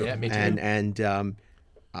hardcover. Me too. Yeah, me too.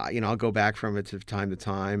 And I'll go back from it to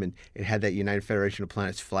time, and it had that United Federation of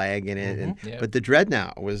Planets flag in it. Yeah. But the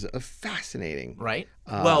Dreadnought was fascinating. Right?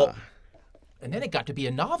 Well, And then it got to be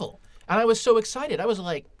a novel. And I was so excited. I was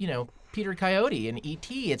like, Peter Coyote and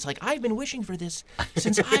E.T. It's like, I've been wishing for this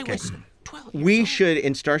since I was 12 years We old. should,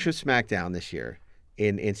 in Starship SmackDown this year,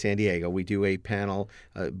 in San Diego. We do a panel,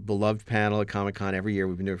 a beloved panel at Comic-Con every year.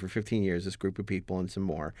 We've been doing it for 15 years, this group of people and some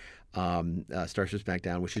more. Starship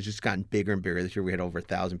SmackDown, which has just gotten bigger and bigger. This year we had over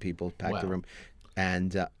 1,000 people packed the room,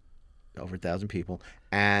 and over 1,000 people.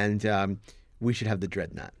 And we should have the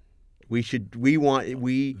Dreadnought. That's a good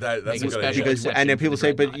idea. Because, and then people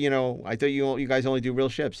say, but I thought you guys only do real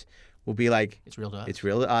ships. We'll be like, It's real to us. It's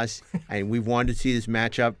real to us, and we've wanted to see this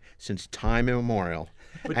matchup since time immemorial.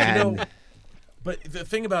 But but the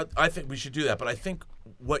thing about, I think we should do that. But I think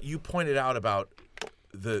what you pointed out about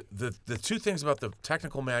the two things about the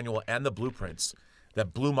technical manual and the blueprints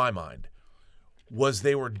that blew my mind was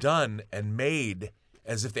they were done and made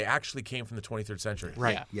as if they actually came from the 23rd century.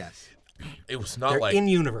 Right. Yeah. Yes. It was not They're like in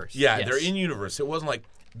universe. Yeah, Yes. they're in universe. It wasn't like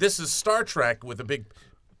this is Star Trek with a big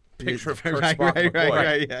picture of Kirk, right, Spock, and McCoy.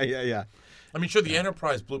 right. Yeah. I mean, sure, the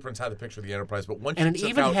Enterprise blueprints had the picture of the Enterprise, but once And you it took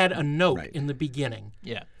even out, had a note Right. in the beginning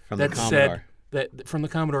Yeah. From that the Commodore. said that from the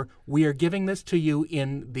Commodore, we are giving this to you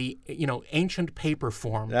in the ancient paper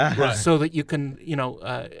form, Right. so that you can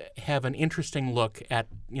have an interesting look at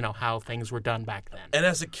how things were done back then. and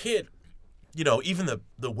as a kid, even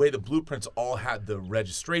the way the blueprints all had the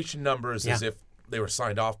registration numbers as Yeah. if they were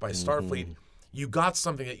signed off by Starfleet, you got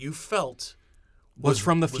something that you felt Was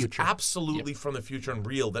from the future. absolutely from the future and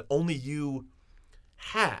real that only you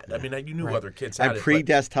had. I mean, you knew Right. other kids had And it. but-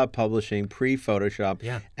 pre-desktop publishing, pre-Photoshop,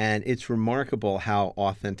 Yeah. and it's remarkable how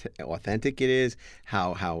authentic it is,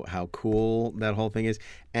 how cool that whole thing is,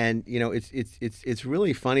 and it's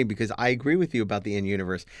really funny because I agree with you about the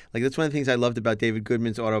in-universe. Like that's one of the things I loved about David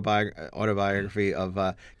Goodman's autobiography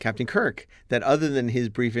of Captain Kirk. That other than his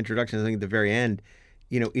brief introduction, I think at the very end,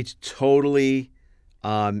 it's totally.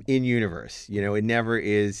 In universe, it never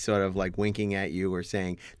is sort of like winking at you or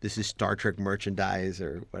saying this is Star Trek merchandise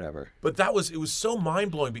or whatever. But it was so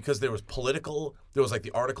mind-blowing because there was like the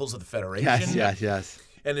Articles of the Federation. Yes.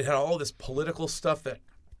 And it had all this political stuff that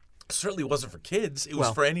certainly wasn't for kids. It was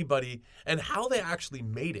Well- for anybody. And how they actually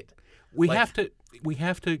made it. We Like- have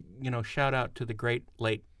to shout out to the great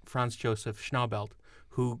late Franz Josef Schnaubelt,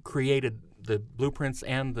 who created the blueprints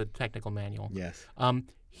and the technical manual. Yes.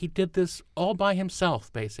 He did this all by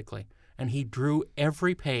himself, basically, and he drew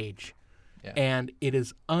every page, and it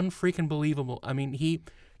is unfreaking believable. I mean, he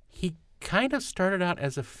kind of started out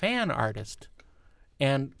as a fan artist,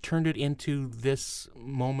 and turned it into this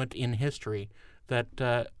moment in history that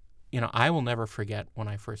I will never forget when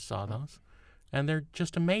I first saw those, and they're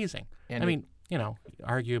just amazing. And I mean,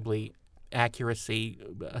 arguably accuracy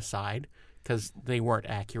aside, because they weren't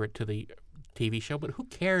accurate to the TV show, but who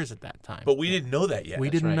cares at that time? But we didn't know that yet. We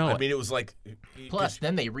didn't right. know I it. mean, it was like... Plus,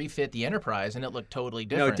 then they refit the Enterprise, and it looked totally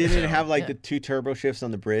No, different. didn't it So, have like yeah. the two turbo shifts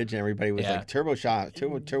on the bridge, and everybody was Yeah. like turbo shot, two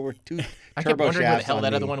I kept turbo wondering where the shafts hell on that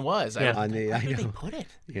the, other one was. Yeah. on the, Where I did they know, put it?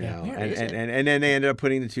 and, Where is it? and then they ended up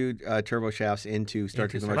putting the two turbo shafts into Star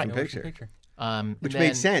Trek: The Into Motion Motion Picture, which And made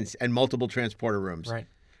then- sense, and multiple transporter rooms, Right.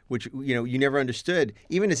 which you never understood,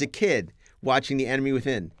 even as a kid watching The Enemy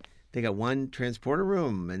Within. They got one transporter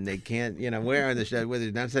room, and they can't, where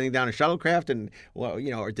they're not sending down a shuttlecraft, and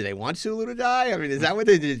or do they want Sulu to die? I mean, is that what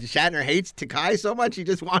they did? Shatner hates Takai so much he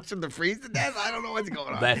just wants him to freeze to death? I don't know what's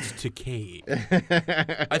going on. That's Takei.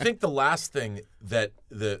 I think the last thing that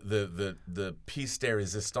the piece de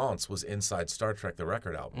resistance was inside Star Trek: The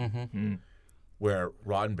Record album, where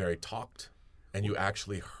Roddenberry talked, and you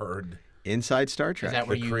actually heard Inside Star Trek. Is that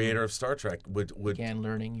where the you creator of Star Trek would began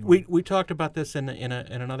learning? We talked about this in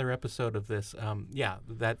another episode of this.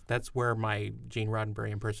 That's where my Gene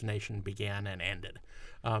Roddenberry impersonation began and ended,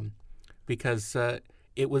 because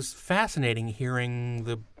it was fascinating hearing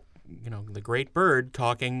the great bird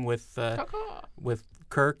talking with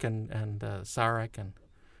Kirk and Sarek and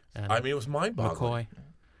I mean, it was mind-boggling. McCoy.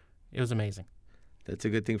 It was amazing. That's a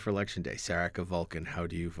good thing for Election Day. Sarek of Vulcan, how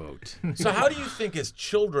do you vote? So how do you think, as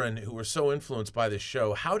children who were so influenced by this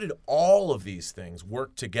show, how did all of these things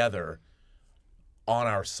work together on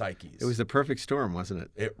our psyches? It was the perfect storm, wasn't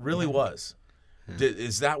it? It really was.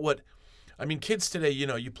 Is that what... I mean, kids today,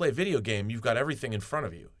 you play a video game, you've got everything in front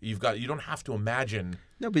of you. You don't have to imagine...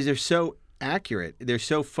 No, because they're so accurate. They're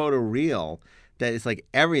so photoreal that it's like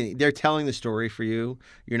everything. They're telling the story for you.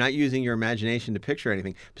 You're not using your imagination to picture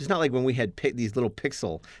anything. But it's not like when we had these little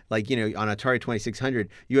pixel, like, on Atari 2600,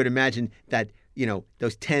 you would imagine that,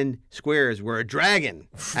 those 10 squares were a dragon.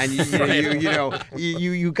 And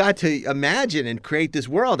you got to imagine and create this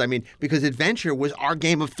world. I mean, because adventure was our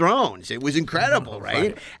Game of Thrones. It was incredible,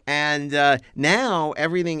 right? And now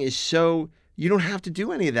everything is so... You don't have to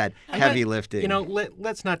do any of that heavy lifting.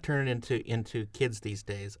 Let's not turn it into kids these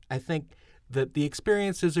days. I think that the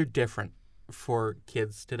experiences are different for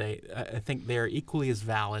kids today. I think they are equally as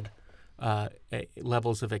valid.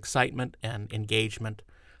 levels of excitement and engagement.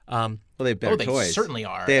 Well, they have better they toys. certainly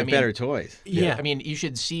are. They I have mean, better toys. Yeah. I mean, you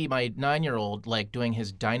should see my 9-year-old like doing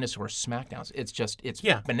his dinosaur smackdowns. It's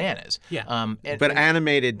bananas. Yeah. But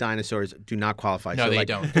animated dinosaurs do not qualify. No, so, they like,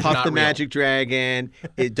 don't. They're Puff not the real. Magic Dragon,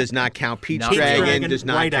 it does not count. Peach Not Dragon, Dragon, does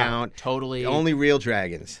not right out. count. Totally. Only real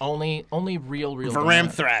dragons. Only real.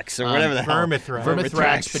 Veramthrax or whatever the hell. Vermithrax.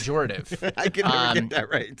 Vermithrax pejorative. I can never get that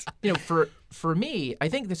right. You know, for me, I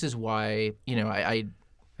think this is why, you know, I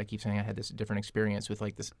keep saying I had this different experience with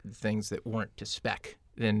like this things that weren't to spec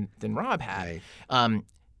than Rob had. Right.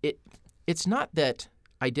 It's not that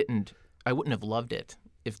I wouldn't have loved it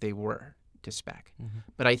if they were to spec,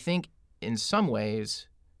 but I think in some ways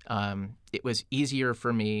it was easier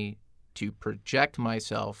for me to project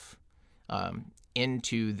myself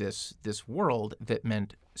into this world that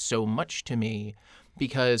meant so much to me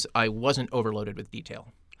because I wasn't overloaded with detail.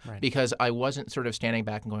 Right. Because I wasn't sort of standing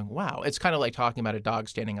back and going, wow. It's kind of like talking about a dog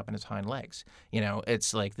standing up on its hind legs. You know,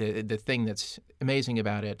 it's like the thing that's amazing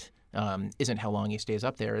about it isn't how long he stays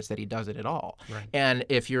up there, it's that he does it at all. Right. And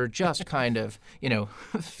if you're just kind of, you know,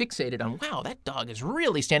 fixated on, wow, that dog is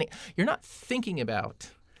really standing, you're not thinking about,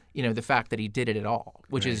 you know, the fact that he did it at all,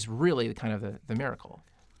 which is really kind of the miracle.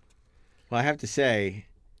 Well, I have to say,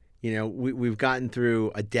 you know, we've gotten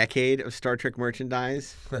through a decade of Star Trek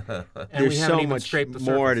merchandise. And There's we haven't so even much scraped the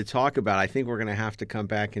more surface. to talk about. I think we're going to have to come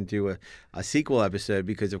back and do a sequel episode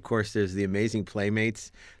because, of course, there's the amazing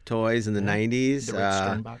Playmates toys in the 90s. The Rick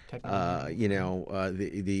Sternbach technology. You know,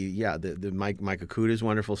 the Mike Okuda's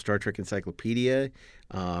wonderful Star Trek Encyclopedia.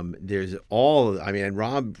 There's and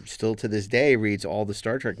Rob still to this day reads all the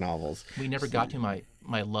Star Trek novels. We never got to my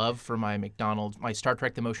love for my Star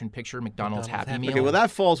Trek the Motion Picture McDonald's Happy Meal. Okay, well,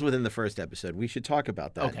 that falls within the first episode. We should talk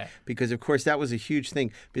about that. Okay. Because, of course, that was a huge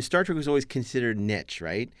thing. Because Star Trek was always considered niche,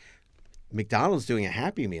 right? McDonald's doing a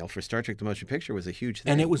Happy Meal for Star Trek the Motion Picture was a huge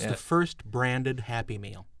thing. And it was the first branded Happy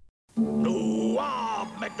Meal.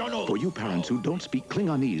 For you parents who don't speak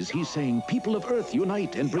Klingonese, he's saying, people of Earth,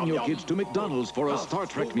 unite and bring your kids to McDonald's for a Star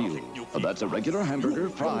Trek meal. That's a regular hamburger,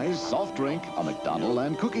 fries, soft drink, a McDonald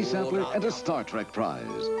and cookie sampler, and a Star Trek prize.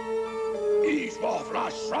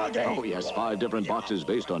 Oh, yes, 5 different boxes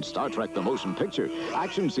based on Star Trek the Motion Picture.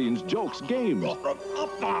 Action scenes, jokes, games.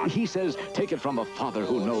 He says, take it from a father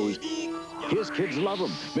who knows. His kids love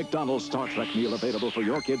him. McDonald's Star Trek meal available for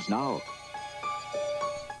your kids now.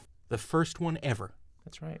 The first one ever.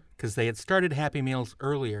 That's right. Because they had started Happy Meals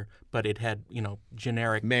earlier, but it had, you know,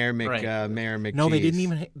 generic. Mayor Right. McCheese. No, they didn't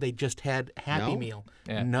even. They just had Happy No? Meal.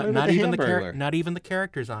 Yeah. No, What about not the even Hamburglar? not even the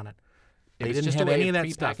characters on it. It They was didn't just have a way any of of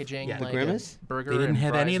that stuff. prepackaging, Yeah. like Grimace? a burger They didn't and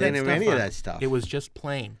have any of fries. that They didn't stuff. have any of on that it. stuff. It was just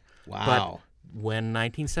plain. Wow. But when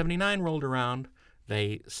 1979 rolled around,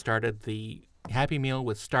 they started the Happy Meal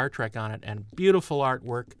with Star Trek on it and beautiful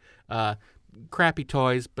artwork, crappy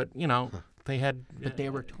toys, but you know they had. But they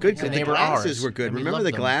were Good. and The they were glasses ours, were good. and we Remember loved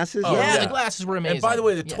the them. glasses? Oh, Yeah, yeah. the glasses were amazing. And by the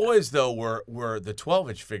way, the Yeah. toys though were the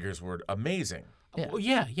 12-inch figures were amazing. Yeah. Oh,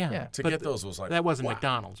 yeah. Yeah. To But get those was like that wasn't wow.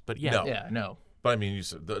 McDonald's, but yeah. No. Yeah, no. But I mean,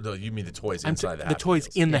 you mean the toys inside the the Happy toys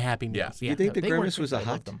Meals. in the Happy Meals. Do Yeah. you think the They weren't Grimace was a creepy.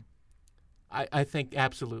 I loved hut? them. I think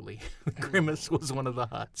absolutely. Grimace was one of the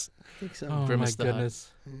huts. I think so. Oh Grimace my the Hut.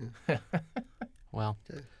 goodness. Well,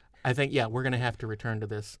 I think we're going to have to return to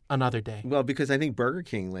this another day. Well, because I think Burger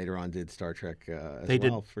King later on did Star Trek as They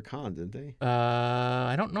did. well for Con, didn't they?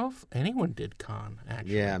 I don't know if anyone did Con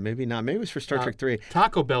actually. Yeah, maybe not. Maybe it was for Star Trek 3.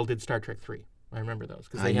 Taco Bell did Star Trek 3. I remember those.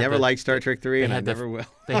 'cause I they had never the- liked Star Trek 3, and I had the- never will.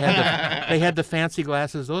 They had the fancy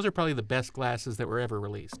glasses. Those are probably the best glasses that were ever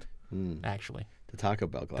released. Actually, The Taco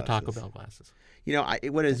Bell glasses. the Taco Bell glasses. You know,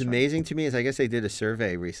 what is amazing to me is I guess they did a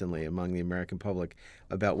survey recently among the American public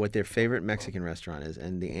about what their favorite Mexican restaurant is,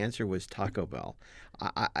 and the answer was Taco Bell.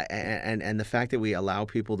 And the fact that we allow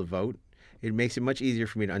people to vote, it makes it much easier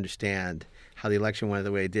for me to understand how the election went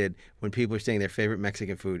the way it did when people are saying their favorite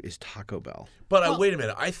Mexican food is Taco Bell. But wait a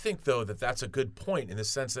minute. I think, though, that that's a good point in the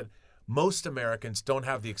sense that most Americans don't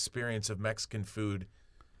have the experience of Mexican food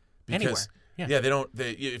because, Anywhere. Yeah. they don't.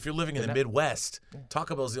 If you're living in the Midwest,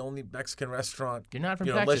 Taco Bell's the only Mexican restaurant. You're not from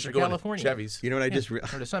unless Texas you're or going California. to Chevy's. You know what I just Or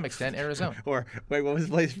to some extent, Arizona. or wait, what was the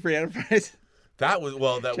place? Free Enterprise? That was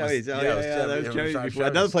that Chevy's. was Oh, it yeah, was that was Chevy. It Chevy's was before. Chevy's.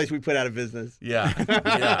 Another place we put out of business. Yeah,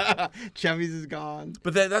 yeah. Chevy's is gone.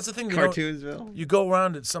 But that's the thing. You know, Cartoonsville. you go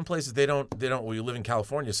around at some places they don't. Well, you live in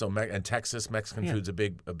California, so and Texas, Mexican food's a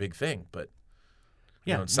big thing. But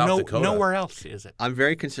you know, in South Dakota, nowhere else is it. I'm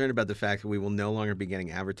very concerned about the fact that we will no longer be getting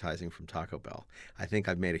advertising from Taco Bell. I think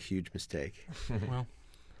I've made a huge mistake. Well,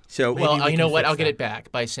 So Well, we you know can what? fix I'll get that. it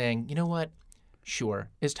back by saying, you know what? Sure.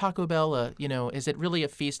 Is Taco Bell is it really a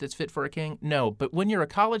feast that's fit for a king? No. But when you're a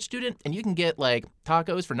college student and you can get like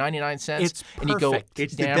tacos for 99 cents, It's and you go, perfect.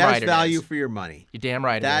 It's the damn best right it value is. for your money. You're damn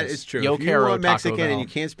right. That it is true. Yo If you quiero want Taco Mexican Bell. and you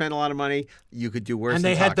can't spend a lot of money, you could do worse And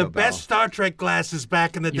than they had Taco the Bell. best Star Trek glasses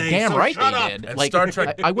back in the You're day. damn so right shut they up. did. And Like Star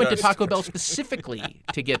Trek- I went to Star Taco Bell specifically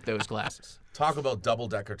to get those glasses. Taco Bell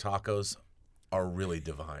double-decker tacos are really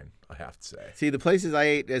divine, I have to say. See, the places I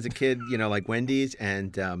ate as a kid, like Wendy's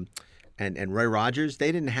and Roy Rogers,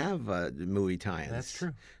 they didn't have movie tie-ins. That's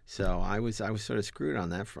true. So I was sort of screwed on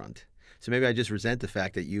that front. So maybe I just resent the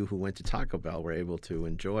fact that you, who went to Taco Bell, were able to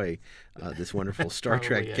enjoy this wonderful Star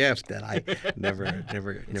Trek it. gift that I never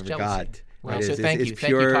jealousy. got. Well, It so is. thank It's you.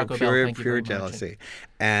 Thank you, pure, Taco Bell. pure, Thank you pure very much. jealousy.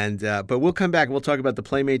 And but we'll come back. We'll talk about the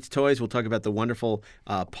Playmates toys. We'll talk about the wonderful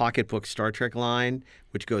pocketbook Star Trek line,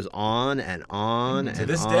 which goes on and on and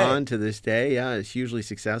this on day. to this day. Yeah, it's hugely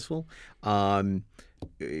successful.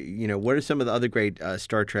 What are some of the other great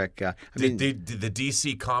Star Trek? I mean, the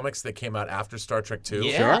DC comics that came out after Star Trek 2,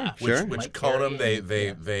 Yeah. Sure. which Mike Conan,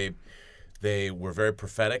 Carey they were very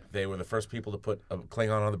prophetic. They were the first people to put a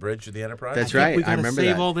Klingon on the bridge of the Enterprise. That's I think right. we I gotta remember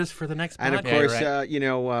save that. all this for the next And of podcast. course,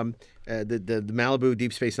 right. the Malibu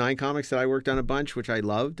Deep Space Nine comics that I worked on a bunch, which I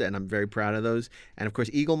loved, and I'm very proud of those. And of course,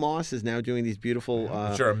 Eagle Moss is now doing these beautiful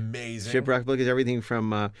which are amazing. ship replicas, everything from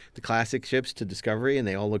the classic ships to Discovery, and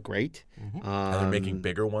they all look great. And they're making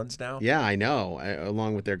bigger ones now. Yeah, I know.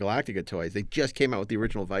 Along with their Galactica toys, they just came out with the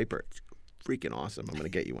original Viper. It's freaking awesome. I'm going to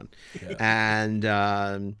get you one. And.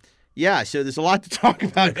 So there's a lot to talk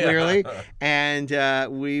about clearly, and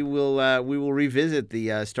we will revisit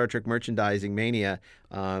the Star Trek merchandising mania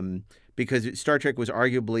because Star Trek was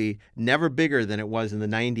arguably never bigger than it was in the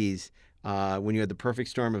 90s when you had the perfect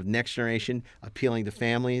storm of Next Generation appealing to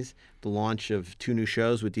families, the launch of 2 new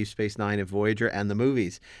shows with Deep Space Nine and Voyager, and the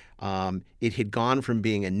movies. It had gone from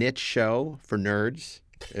being a niche show for nerds,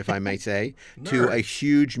 if I may say, to a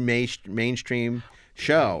huge mainstream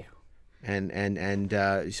show. And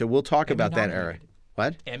so we'll talk about that era. nominated.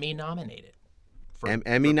 What? Emmy nominated.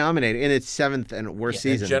 Emmy nominated in its 7th and worst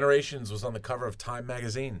And season. Generations was on the cover of Time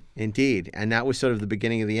magazine. Indeed, and that was sort of the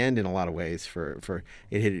beginning of the end in a lot of ways. For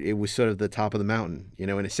it was sort of the top of the mountain, in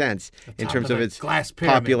a sense, in top terms of of the its glass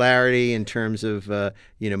pyramid. popularity, in terms of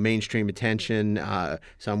mainstream attention.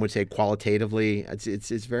 Some would say qualitatively,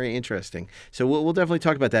 it's very interesting. So we'll definitely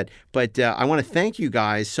talk about that. But I want to thank you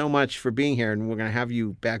guys so much for being here, and we're going to have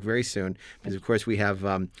you back very soon because, of course, we have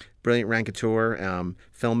brilliant raconteur,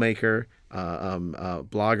 filmmaker.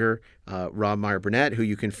 Blogger Rob Meyer Burnett, who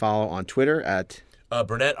you can follow on Twitter at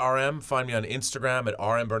Burnett RM. Find me on Instagram at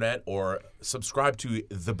RM Burnett, or subscribe to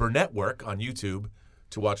The Burnett Work on YouTube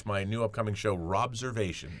to watch my new upcoming show,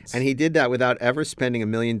 Robservations. and he did that without ever spending $1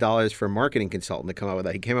 million for a marketing consultant to come out with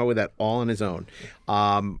that. He came out with that all on his own.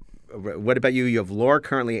 What about you? You have Lore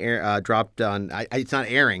currently dropped on. It's not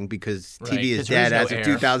airing because Right, TV is 'cause there is dead no as of air.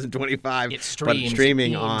 2025. It but streams, it's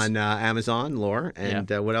streaming it on Amazon. Lore, and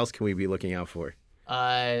what else can we be looking out for?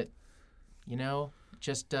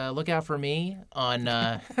 Just look out for me on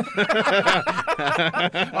on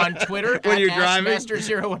Twitter When at you're driving?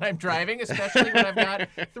 AskMaster0 when I'm driving, especially when I've got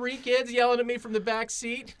 3 kids yelling at me from the back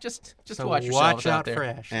seat. Just So watch yourselves out out there. for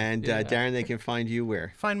Ash. And Darren, they can find you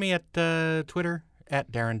where? Find me at Twitter at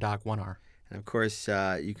DarrenDoc1R. And of course,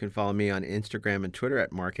 you can follow me on Instagram and Twitter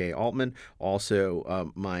at Mark A. Altman.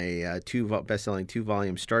 Also, my best-selling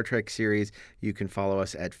 2-volume Star Trek series. You can follow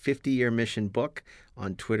us at 50 Year Mission Book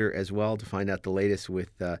on Twitter as well to find out the latest with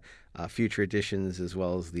future editions as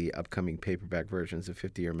well as the upcoming paperback versions of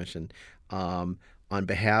 50 Year Mission. On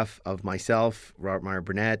behalf of myself, Robert Meyer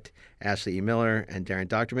Burnett, Ashley E. Miller, and Darren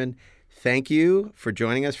Doctorman, thank you for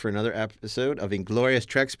joining us for another episode of Inglorious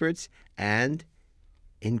Trexperts, and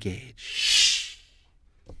engage.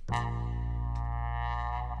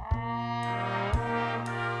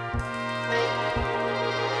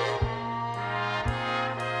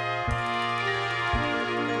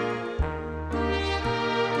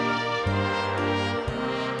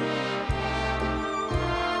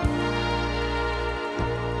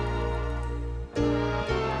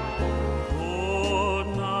 Good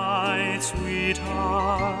night,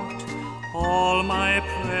 sweetheart. All my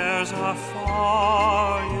prayers are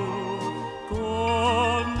for you.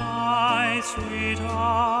 Good night,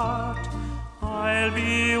 sweetheart. I'll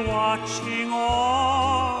be watching all